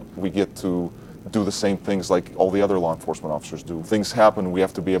background. We get to do the same things like all the other law enforcement officers do. Things happen, we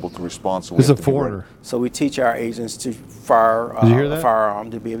have to be able to respond. So this is a foreigner. So we teach our agents to fire a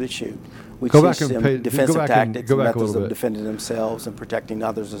firearm to be able to shoot. We teach them defensive tactics and methods of defending themselves and protecting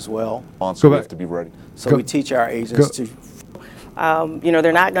others as well. So we have to be ready. So we teach our agents to...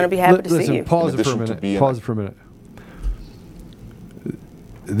 they're not going to be happy to see you. Pause it for a minute.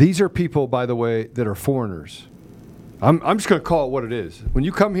 These are people, by the way, that are foreigners. I'm just going to call it what it is. When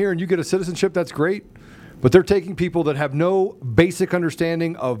you come here and you get a citizenship, that's great. But they're taking people that have no basic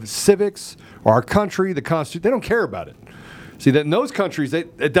understanding of civics or our country, the Constitution. They don't care about it. See, that in those countries,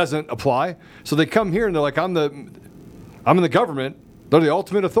 it doesn't apply. So they come here and they're like, I'm in the government. They're the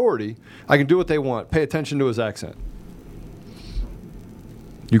ultimate authority. I can do what they want. Pay attention to his accent.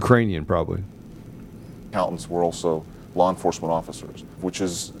 Ukrainian, probably. Accountants were also law enforcement officers, which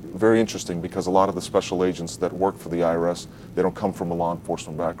is very interesting because a lot of the special agents that work for the IRS, they don't come from a law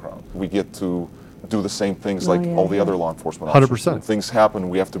enforcement background. We get to do the same things like all the other law enforcement officers. 100%. When things happen,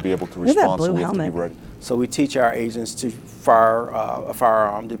 we have to be able to respond, so we have to be ready. So we teach our agents to fire a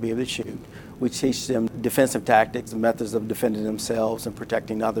firearm to be able to shoot. We teach them defensive tactics and methods of defending themselves and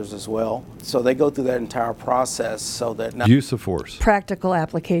protecting others as well. So they go through that entire process so that... Use of force. Practical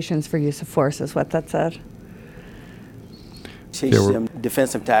applications for use of force is what that said. Teach them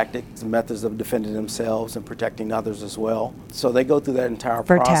defensive tactics and methods of defending themselves and protecting others as well. So they go through that entire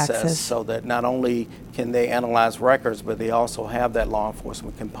process so that not only can they analyze records, but they also have that law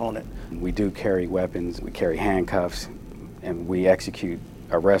enforcement component. We do carry weapons, we carry handcuffs, and we execute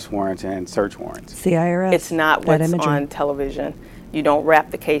arrest warrants and search warrants. It's the IRS. It's not what's on television. You don't wrap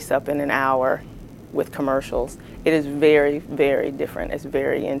the case up in an hour with commercials. It is very, very different. It's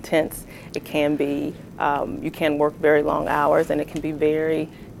very intense. It can be, you can work very long hours, and it can be very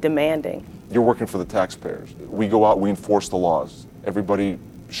demanding. You're working for the taxpayers. We go out, we enforce the laws. Everybody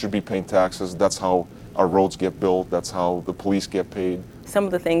should be paying taxes. That's how our roads get built. That's how the police get paid. Some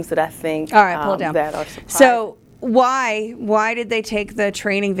of the things that I think All right, pull it down. That are surprising. So why did they take the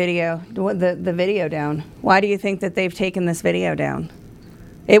training video, the video down? Why do you think that they've taken this video down?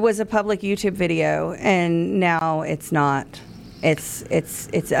 It was a public YouTube video, and now it's not.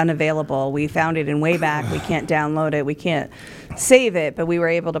 It's unavailable. We found it in Wayback. We can't download it. We can't save it, but we were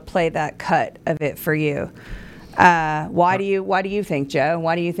able to play that cut of it for you. Why do you think, Joe?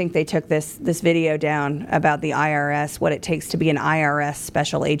 Why do you think they took this video down about the IRS, what it takes to be an IRS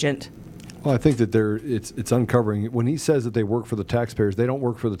special agent? Well, I think that it's uncovering. When he says that they work for the taxpayers, they don't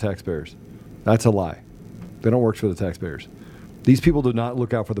work for the taxpayers. That's a lie. They don't work for the taxpayers. These people do not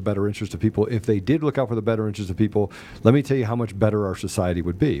look out for the better interest of people. If they did look out for the better interest of people, let me tell you how much better our society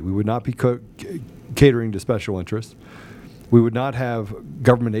would be. We would not be catering to special interests. We would not have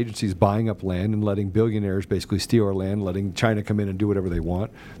government agencies buying up land and letting billionaires basically steal our land, letting China come in and do whatever they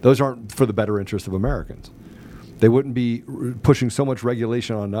want. Those aren't for the better interest of Americans. They wouldn't be pushing so much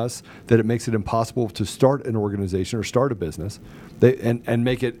regulation on us that it makes it impossible to start an organization or start a business, and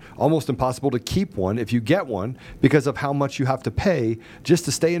make it almost impossible to keep one if you get one because of how much you have to pay just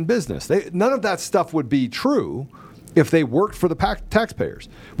to stay in business. None of that stuff would be true if they worked for the taxpayers.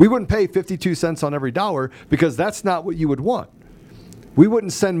 We wouldn't pay 52 cents on every dollar because that's not what you would want. We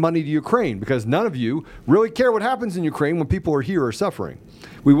wouldn't send money to Ukraine because none of you really care what happens in Ukraine when people are here or suffering.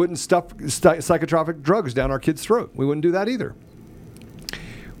 We wouldn't stuff psychotropic drugs down our kids' throat. We wouldn't do that either.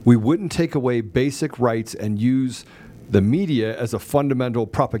 We wouldn't take away basic rights and use the media as a fundamental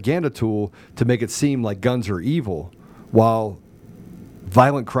propaganda tool to make it seem like guns are evil, while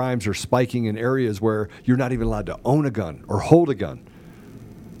violent crimes are spiking in areas where you're not even allowed to own a gun or hold a gun.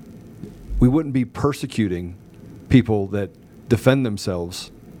 We wouldn't be persecuting people that defend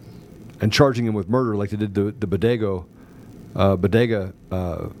themselves and charging them with murder like they did the bodega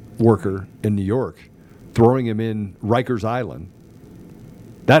worker in New York, throwing him in Rikers Island.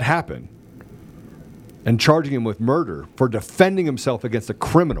 That happened. And charging him with murder for defending himself against a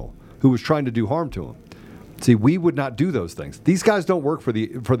criminal who was trying to do harm to him. See, we would not do those things. These guys don't work for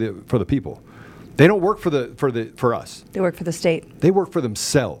the people. They don't work for us. They work for the state. They work for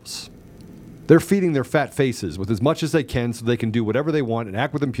themselves. They're feeding their fat faces with as much as they can so they can do whatever they want and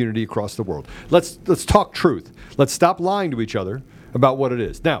act with impunity across the world. Let's talk truth. Let's stop lying to each other about what it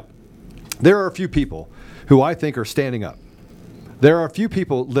is. Now, there are a few people who I think are standing up. There are a few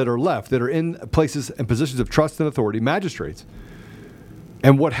people that are left that are in places and positions of trust and authority, magistrates.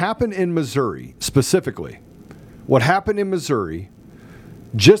 And what happened in Missouri, specifically, what happened in Missouri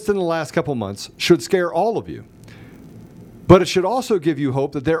just in the last couple months should scare all of you. But it should also give you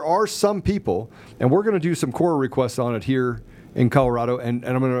hope that there are some people, and we're going to do some core requests on it here in Colorado, and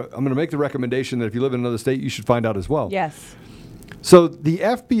I'm going to make the recommendation that if you live in another state, you should find out as well. Yes. So the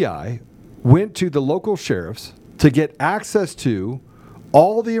FBI went to the local sheriffs to get access to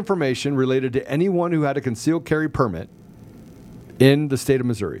all the information related to anyone who had a concealed carry permit in the state of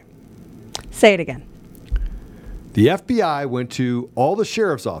Missouri. Say it again. The FBI went to all the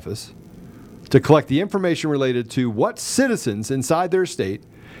sheriff's office to collect the information related to what citizens inside their state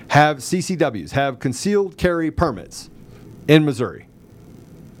have CCWs, have concealed carry permits in Missouri.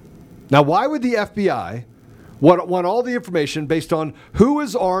 Now, why would the FBI want all the information based on who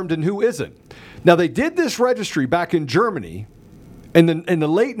is armed and who isn't. Now, they did this registry back in Germany in the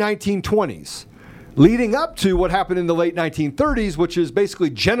late 1920s, leading up to what happened in the late 1930s, which is basically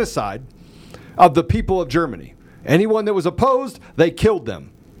genocide of the people of Germany. Anyone that was opposed, they killed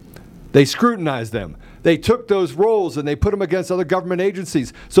them. They scrutinized them. They took those roles and they put them against other government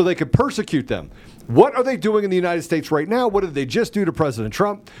agencies so they could persecute them. What are they doing in the United States right now? What did they just do to President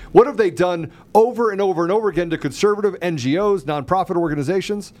Trump? What have they done over and over and over again to conservative NGOs, nonprofit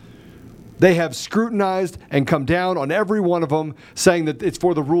organizations? They have scrutinized and come down on every one of them, saying that it's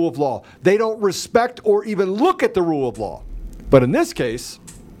for the rule of law. They don't respect or even look at the rule of law. But in this case,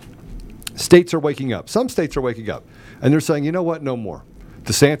 states are waking up. Some states are waking up. And they're saying, you know what, no more.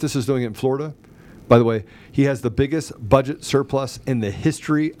 DeSantis is doing it in Florida. By the way, he has the biggest budget surplus in the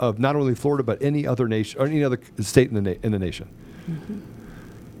history of not only Florida, but any other nation or any other state in the nation. Mm-hmm.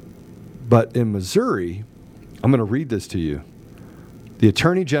 But in Missouri, I'm going to read this to you. The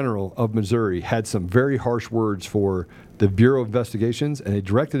Attorney General of Missouri had some very harsh words for the Bureau of Investigations, and they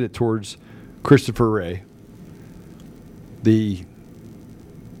directed it towards Christopher Wray, the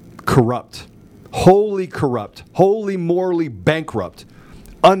corrupt, wholly morally bankrupt,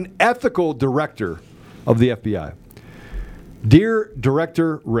 unethical director of the FBI. Dear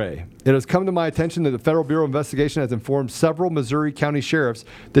Director Wray, it has come to my attention that the Federal Bureau of Investigation has informed several Missouri county sheriffs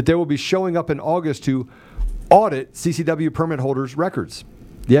that they will be showing up in August to audit CCW permit holders' records.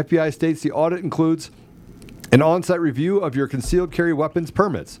 The FBI states the audit includes an on-site review of your concealed carry weapons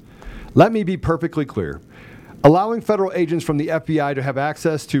permits. Let me be perfectly clear. Allowing federal agents from the FBI to have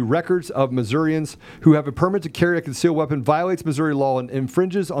access to records of Missourians who have a permit to carry a concealed weapon violates Missouri law and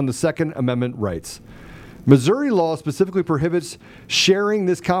infringes on the Second Amendment rights. Missouri law specifically prohibits sharing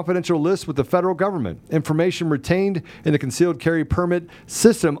this confidential list with the federal government. Information retained in the concealed carry permit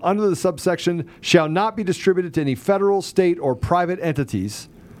system under the subsection shall not be distributed to any federal, state, or private entities.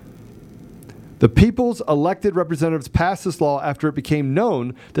 The people's elected representatives passed this law after it became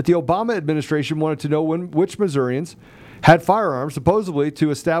known that the Obama administration wanted to know which Missourians had firearms, supposedly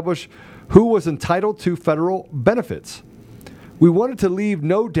to establish who was entitled to federal benefits. We wanted to leave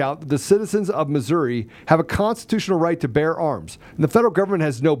no doubt that the citizens of Missouri have a constitutional right to bear arms, and the federal government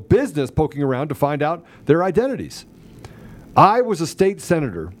has no business poking around to find out their identities. I was a state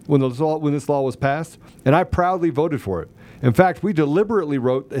senator when this law was passed, and I proudly voted for it. In fact, we deliberately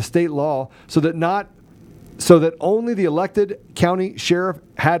wrote a state law so that only the elected county sheriff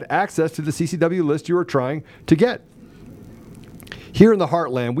had access to the CCW list you were trying to get. Here in the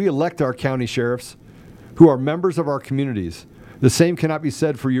heartland, we elect our county sheriffs who are members of our communities. The same cannot be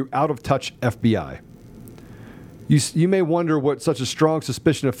said for your out-of-touch FBI. You may wonder what such a strong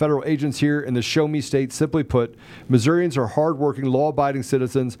suspicion of federal agents here in the show-me state. Simply put, Missourians are hardworking, law-abiding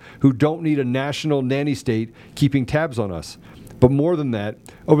citizens who don't need a national nanny state keeping tabs on us. But more than that,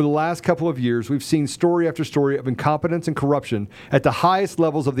 over the last couple of years, we've seen story after story of incompetence and corruption at the highest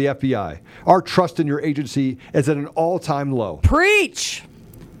levels of the FBI. Our trust in your agency is at an all-time low. Preach!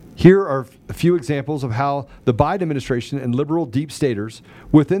 Here are a few examples of how the Biden administration and liberal deep staters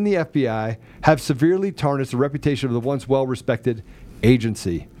within the FBI have severely tarnished the reputation of the once well-respected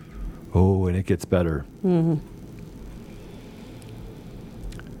agency. Oh, and it gets better. Mm-hmm.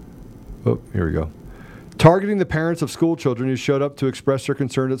 Oh, here we go. Targeting the parents of school children who showed up to express their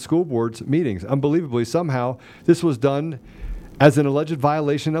concern at school boards meetings. Unbelievably, somehow, this was done as an alleged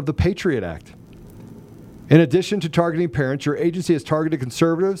violation of the Patriot Act. In addition to targeting parents, your agency has targeted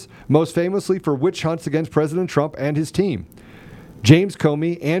conservatives, most famously for witch hunts against President Trump and his team. James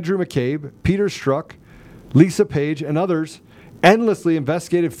Comey, Andrew McCabe, Peter Strzok, Lisa Page, and others endlessly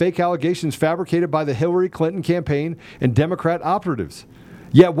investigated fake allegations fabricated by the Hillary Clinton campaign and Democrat operatives.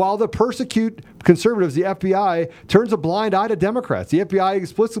 Yet while they persecute conservatives, the FBI turns a blind eye to Democrats. The FBI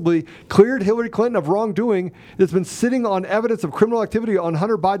explicitly cleared Hillary Clinton of wrongdoing that's been sitting on evidence of criminal activity on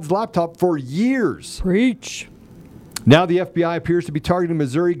Hunter Biden's laptop for years. Preach. Now the FBI appears to be targeting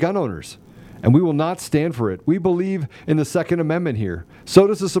Missouri gun owners, and we will not stand for it. We believe in the Second Amendment here. So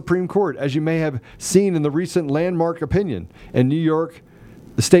does the Supreme Court, as you may have seen in the recent landmark opinion in New York,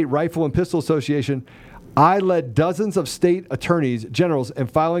 the State Rifle and Pistol Association. I led dozens of state attorneys generals in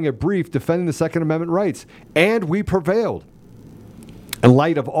filing a brief defending the Second Amendment rights, and we prevailed. In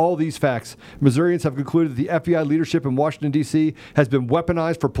light of all these facts, Missourians have concluded that the FBI leadership in Washington, D.C. has been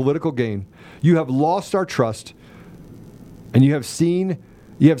weaponized for political gain. You have lost our trust, and you have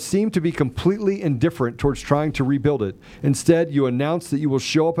You have seemed to be completely indifferent towards trying to rebuild it. Instead, you announce that you will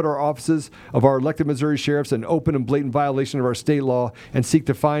show up at our offices of our elected Missouri sheriffs in open and blatant violation of our state law and seek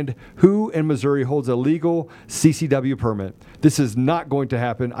to find who in Missouri holds a legal CCW permit. This is not going to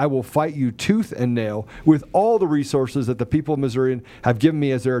happen. I will fight you tooth and nail with all the resources that the people of Missouri have given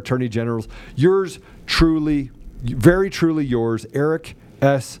me as their attorney generals. Yours truly, very truly yours, Eric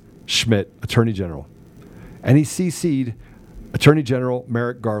S. Schmidt, Attorney General. And he CC'd Attorney General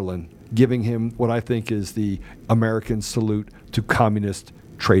Merrick Garland, giving him what I think is the American salute to communist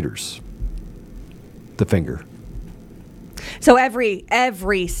traitors. The finger. So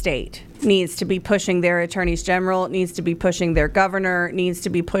every state needs to be pushing their attorneys general, needs to be pushing their governor, needs to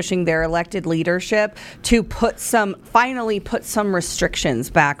be pushing their elected leadership to finally put some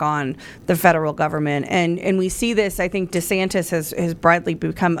restrictions back on the federal government. And we see this, I think DeSantis has broadly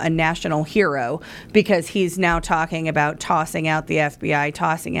become a national hero because he's now talking about tossing out the FBI,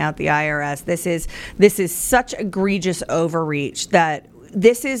 tossing out the IRS. This is such egregious overreach that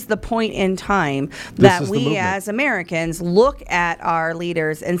this is the point in time that we as Americans look at our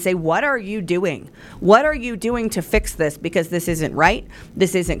leaders and say, what are you doing? What are you doing to fix this? Because this isn't right.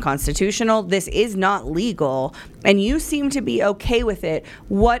 This isn't constitutional. This is not legal. And you seem to be okay with it.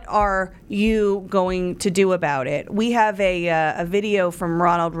 What are you going to do about it? We have a video from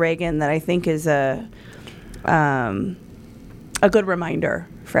Ronald Reagan that I think is a good reminder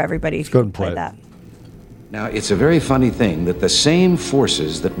for everybody. Let's go ahead and play that. Now, it's a very funny thing that the same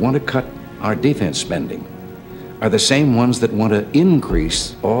forces that want to cut our defense spending are the same ones that want to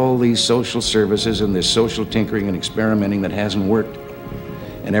increase all these social services and this social tinkering and experimenting that hasn't worked.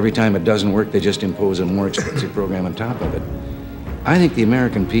 And every time it doesn't work, they just impose a more expensive program on top of it. I think the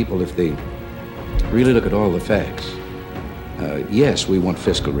American people, if they really look at all the facts, yes, we want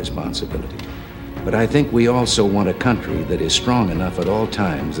fiscal responsibility. But I think we also want a country that is strong enough at all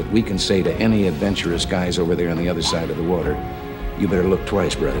times that we can say to any adventurous guys over there on the other side of the water, you better look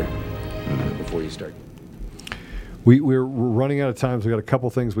twice, brother, before you start. We're running out of time, so we've got a couple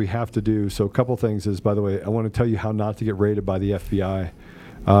things we have to do. So a couple things is, by the way, I want to tell you how not to get raided by the FBI.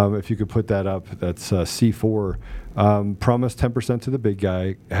 If you could put that up, that's C4. Promise 10% to the big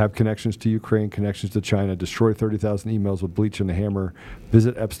guy, have connections to Ukraine, connections to China, destroy 30,000 emails with bleach and a hammer,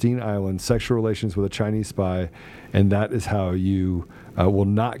 visit Epstein Island, sexual relations with a Chinese spy, and that is how you will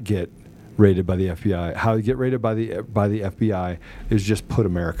not get raided by the FBI. How you get raided by the FBI is just put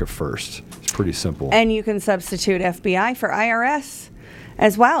America first. It's pretty simple. And you can substitute FBI for IRS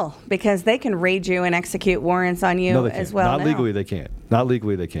as well, because they can raid you and execute warrants on you as well. Not legally they can't. Not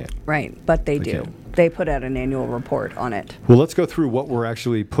legally they can't. Right, but they do. They put out an annual report on it. Well, let's go through what we're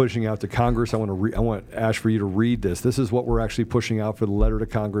actually pushing out to Congress. I want Ash for you to read this. This is what we're actually pushing out for the letter to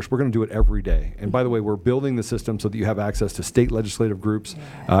Congress. We're going to do it every day. And by the way, we're building the system so that you have access to state legislative groups,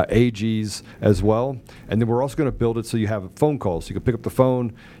 AGs as well. And then we're also going to build it so you have phone calls. So you can pick up the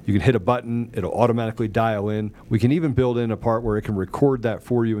phone, you can hit a button, it'll automatically dial in. We can even build in a part where it can record that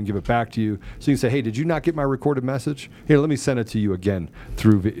for you and give it back to you. So you can say, hey, did you not get my recorded message? Here, let me send it to you again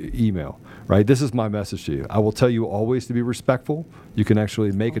through email. Right? This is my message to you. I will tell you always to be respectful. You can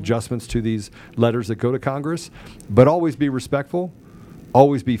actually make adjustments to these letters that go to Congress, but always be respectful,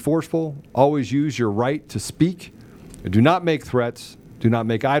 always be forceful, always use your right to speak. Do not make threats. Do not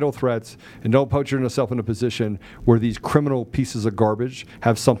make idle threats, and don't put yourself in a position where these criminal pieces of garbage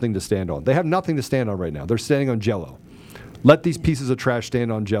have something to stand on. They have nothing to stand on right now. They're standing on Jell-O. Let these pieces of trash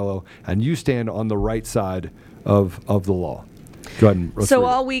stand on Jell-O, and you stand on the right side of the law. Go ahead and so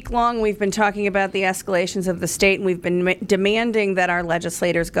all week long, we've been talking about the escalations of the state, and we've been demanding that our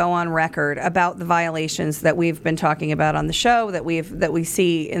legislators go on record about the violations that we've been talking about on the show, that we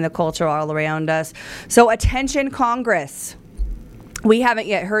see in the culture all around us. So attention, Congress. We haven't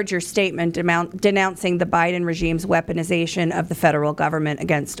yet heard your statement denouncing the Biden regime's weaponization of the federal government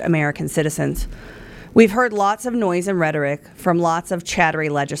against American citizens. We've heard lots of noise and rhetoric from lots of chattery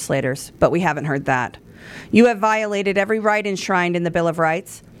legislators, but we haven't heard that. You have violated every right enshrined in the Bill of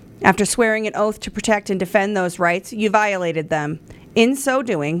Rights. After swearing an oath to protect and defend those rights, you violated them. In so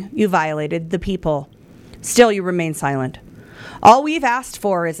doing, you violated the people. Still, you remain silent. All we've asked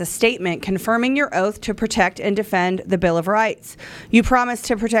for is a statement confirming your oath to protect and defend the Bill of Rights. You promised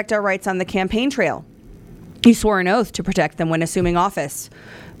to protect our rights on the campaign trail. You swore an oath to protect them when assuming office.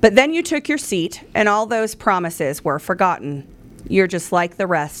 But then you took your seat, and all those promises were forgotten. You're just like the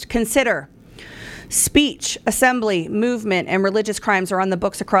rest. Consider. Speech, assembly, movement, and religious crimes are on the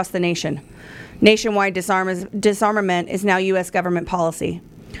books across the nation. Nationwide disarmament is now U.S. government policy.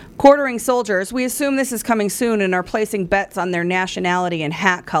 Quartering soldiers. We assume this is coming soon and are placing bets on their nationality and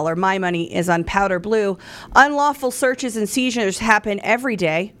hat color. My money is on powder blue. Unlawful searches and seizures happen every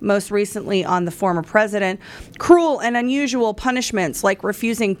day, most recently on the former president. Cruel and unusual punishments like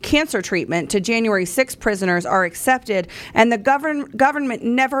refusing cancer treatment to January 6 prisoners are accepted, and the government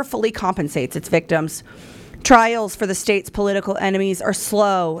never fully compensates its victims. Trials for the state's political enemies are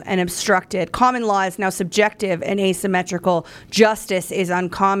slow and obstructed. Common law is now subjective and asymmetrical. Justice is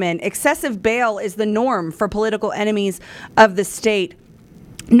uncommon. Excessive bail is the norm for political enemies of the state.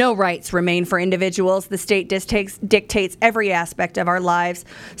 No rights remain for individuals. The state dictates every aspect of our lives.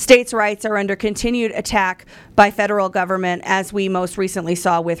 States' rights are under continued attack by federal government, as we most recently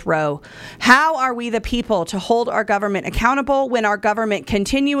saw with Roe. How are we the people to hold our government accountable when our government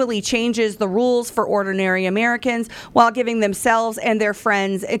continually changes the rules for ordinary Americans while giving themselves and their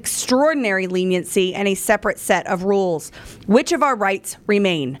friends extraordinary leniency and a separate set of rules? Which of our rights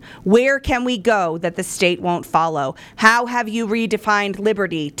remain? Where can we go that the state won't follow? How have you redefined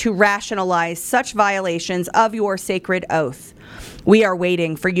liberty to rationalize such violations of your sacred oath? We are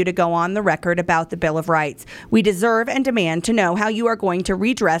waiting for you to go on the record about the Bill of Rights. We deserve and demand to know how you are going to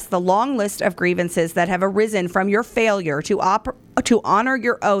redress the long list of grievances that have arisen from your failure to honor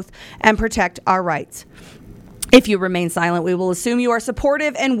your oath and protect our rights. If you remain silent, we will assume you are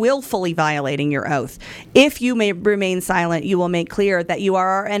supportive and willfully violating your oath. If you may remain silent, you will make clear that you are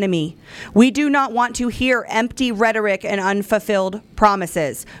our enemy. We do not want to hear empty rhetoric and unfulfilled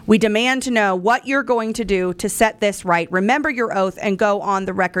promises. We demand to know what you're going to do to set this right. Remember your oath and go on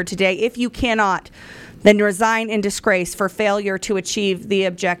the record today. If you cannot, then resign in disgrace for failure to achieve the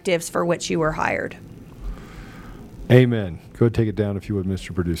objectives for which you were hired. Amen. Go take it down if you would,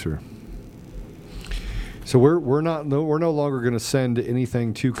 Mr. Producer. So we're no longer going to send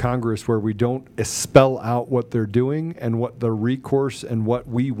anything to Congress where we don't spell out what they're doing and what the recourse and what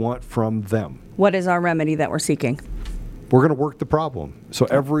we want from them. What is our remedy that we're seeking? We're going to work the problem. So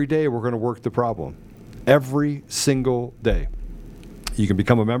every day we're going to work the problem. Every single day. You can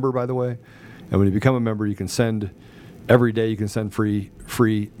become a member, by the way. And when you become a member, you can send every day. You can send free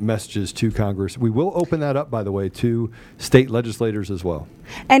messages to Congress. We will open that up, by the way, to state legislators as well.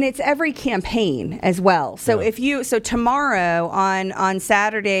 And it's every campaign as well. So tomorrow on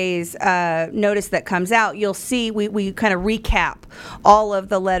Saturday's notice that comes out, you'll see we kind of recap all of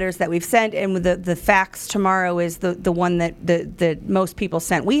the letters that we've sent, and the facts tomorrow is the one that most people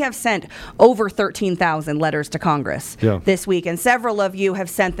sent. We have sent over 13,000 letters to Congress this week, and several of you have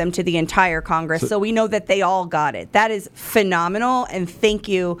sent them to the entire Congress. So we know that they all got it. That is phenomenal, and thank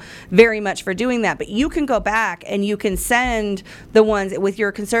you very much for doing that. But you can go back and you can send the ones with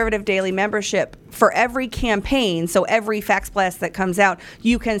your conservative daily membership for every campaign. So every fax blast that comes out,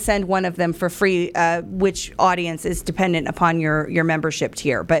 you can send one of them for free, which audience is dependent upon your membership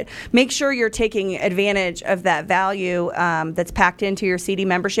tier. But make sure you're taking advantage of that value that's packed into your CD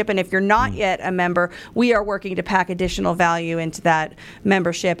membership. And if you're not yet a member, we are working to pack additional value into that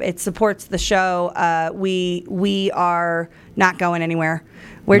membership. It supports the show. We are not going anywhere.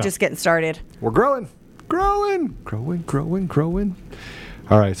 We're just getting started. We're growing.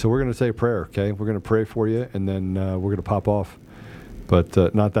 All right, so we're going to say a prayer, okay? We're going to pray for you, and then we're going to pop off,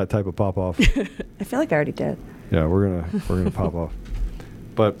 but not that type of pop off. I feel like I already did. Yeah, we're gonna pop off.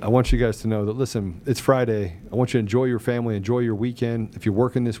 But I want you guys to know that, listen, it's Friday. I want you to enjoy your family, enjoy your weekend. If you're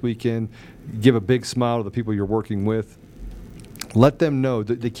working this weekend, give a big smile to the people you're working with. Let them know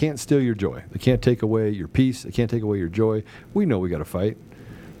that they can't steal your joy. They can't take away your peace. They can't take away your joy. We know we got to fight.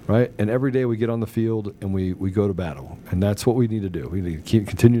 Right? And every day we get on the field and we go to battle. And that's what we need to do. We need to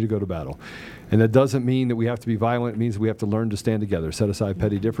continue to go to battle. And that doesn't mean that we have to be violent. It means we have to learn to stand together, set aside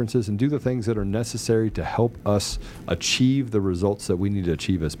petty differences, and do the things that are necessary to help us achieve the results that we need to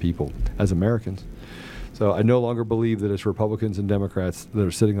achieve as people, as Americans. So I no longer believe that it's Republicans and Democrats that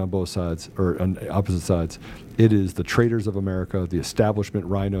are sitting on both sides or on opposite sides. It is the traitors of America, the establishment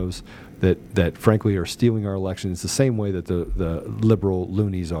rhinos that frankly are stealing our elections the same way that the liberal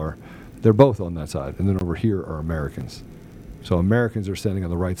loonies are. They're both on that side. And then over here are Americans. So Americans are standing on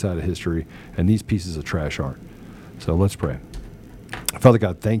the right side of history, and these pieces of trash aren't. So let's pray. Father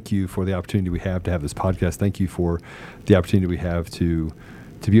God, thank you for the opportunity we have to have this podcast. Thank you for the opportunity we have to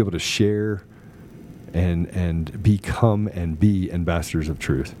be able to share and become and be ambassadors of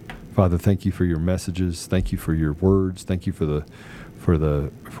truth. Father, thank you for your messages. Thank you for your words. Thank you for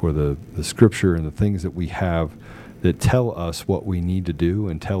the scripture and the things that we have that tell us what we need to do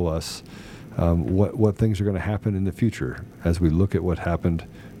and tell us what things are going to happen in the future as we look at what happened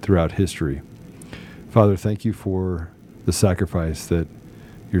throughout history. Father, thank you for the sacrifice that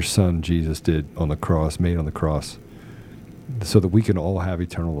your son Jesus did on the cross, made on the cross, so that we can all have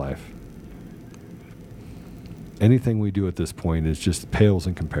eternal life. Anything we do at this point is just pales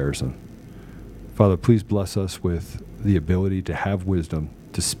in comparison. Father, please bless us with the ability to have wisdom,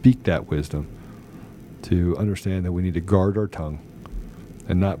 to speak that wisdom, to understand that we need to guard our tongue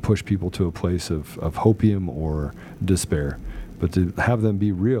and not push people to a place of hopium or despair, but to have them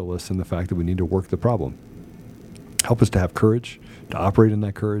be realists in the fact that we need to work the problem. Help us to have courage, to operate in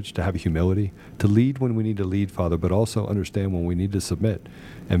that courage, to have humility, to lead when we need to lead, Father, but also understand when we need to submit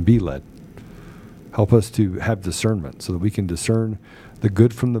and be led. Help us to have discernment so that we can discern the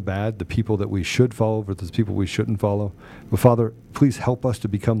good from the bad, the people that we should follow versus the people we shouldn't follow. But Father, please help us to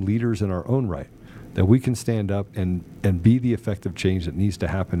become leaders in our own right, that we can stand up and be the effective change that needs to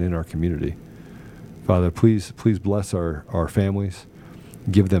happen in our community. Father, please bless our families.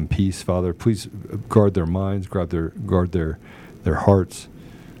 Give them peace, Father. Please guard their minds, guard their hearts.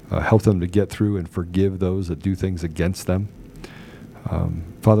 Help them to get through and forgive those that do things against them.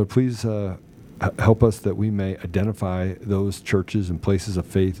 Father, please help us that we may identify those churches and places of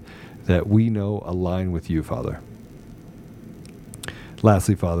faith that we know align with you, Father.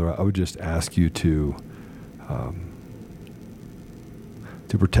 Lastly, Father, I would just ask you to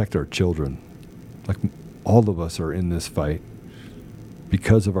protect our children. Like all of us are in this fight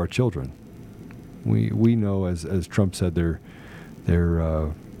because of our children. We know, as Trump said, they're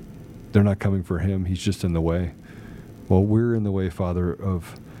not coming for him. He's just in the way. Well, we're in the way, Father,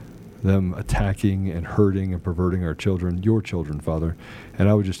 of them attacking and hurting and perverting our children, your children, Father. And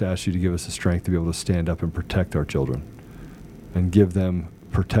I would just ask you to give us the strength to be able to stand up and protect our children and give them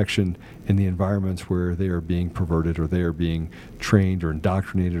protection in the environments where they are being perverted or they are being trained or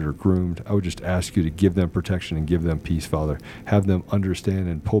indoctrinated or groomed. I would just ask you to give them protection and give them peace, Father. Have them understand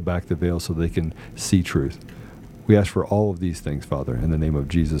and pull back the veil so they can see truth. We ask for all of these things, Father, in the name of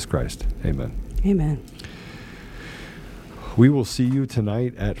Jesus Christ. Amen. Amen. We will see you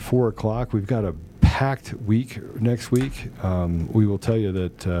tonight at 4 o'clock. We've got a packed week next week. We will tell you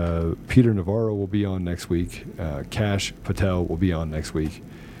that Peter Navarro will be on next week. Cash Patel will be on next week.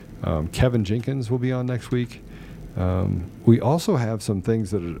 Kevin Jenkins will be on next week. We also have some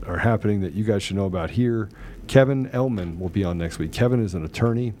things that are happening that you guys should know about here. Kevin Ellman will be on next week. Kevin is an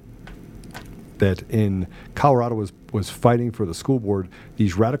attorney that in Colorado was fighting for the school board.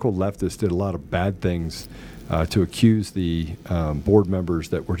 These radical leftists did a lot of bad things to accuse the board members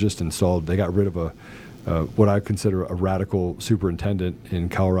that were just installed. They got rid of what I consider a radical superintendent in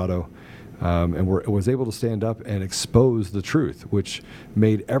Colorado, and was able to stand up and expose the truth, which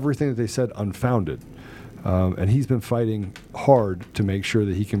made everything that they said unfounded. And he's been fighting hard to make sure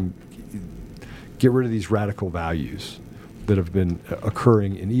that he can get rid of these radical values that have been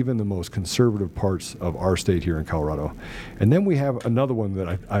occurring in even the most conservative parts of our state here in Colorado. And then we have another one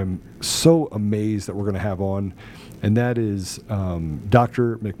that I'm so amazed that we're going to have on, and that is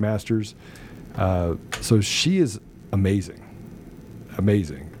Dr. McMasters. So she is amazing,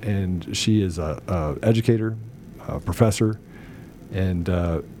 and she is a educator, a professor, and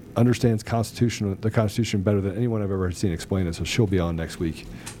understands the Constitution better than anyone I've ever seen explain it. So she'll be on next week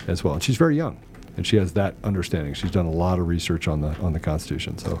as well. And she's very young, and she has that understanding. She's done a lot of research on the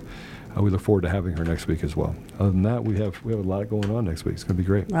Constitution. So we look forward to having her next week as well. Other than that, we have a lot going on next week. It's going to be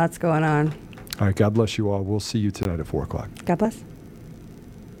great. Lots going on. All right. God bless you all. We'll see you tonight at 4 o'clock. God bless.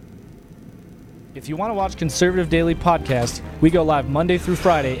 If you want to watch Conservative Daily Podcast, we go live Monday through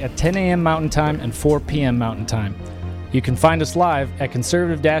Friday at 10 a.m. Mountain Time and 4 p.m. Mountain Time. You can find us live at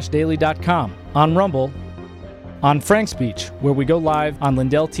conservative-daily.com, on Rumble, on Frank's Speech, where we go live on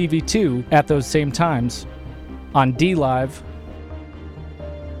Lindell TV 2 at those same times, on DLive,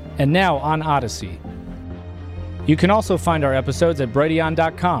 and now on Odyssey. You can also find our episodes at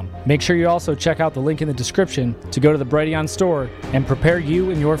Brighteon.com. Make sure you also check out the link in the description to go to the Brighteon store and prepare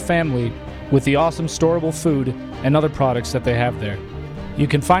you and your family with the awesome storable food and other products that they have there. You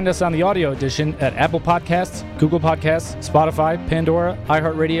can find us on the audio edition at Apple Podcasts, Google Podcasts, Spotify, Pandora,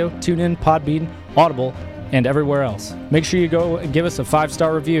 iHeartRadio, TuneIn, Podbean, Audible, and everywhere else. Make sure you go and give us a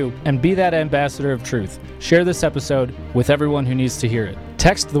 5-star review and be that ambassador of truth. Share this episode with everyone who needs to hear it.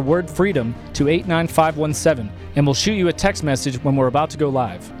 Text the word freedom to 89517 and we'll shoot you a text message when we're about to go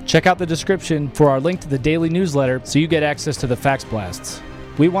live. Check out the description for our link to the daily newsletter so you get access to the fax blasts.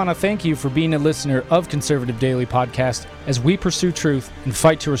 We want to thank you for being a listener of Conservative Daily Podcast as we pursue truth and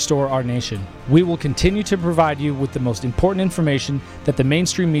fight to restore our nation. We will continue to provide you with the most important information that the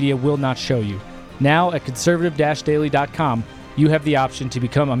mainstream media will not show you. Now at conservative-daily.com, you have the option to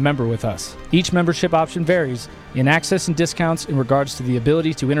become a member with us. Each membership option varies in access and discounts in regards to the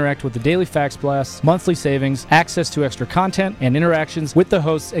ability to interact with the daily fax blasts, monthly savings, access to extra content, and interactions with the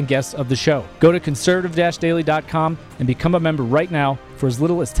hosts and guests of the show. Go to conservative-daily.com and become a member right now for as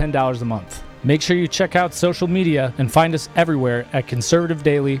little as $10 a month. Make sure you check out social media and find us everywhere at Conservative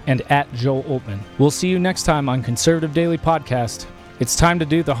Daily and at Joel Oltmann. We'll see you next time on Conservative Daily Podcast. It's time to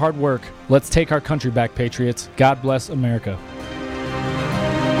do the hard work. Let's take our country back, Patriots. God bless America.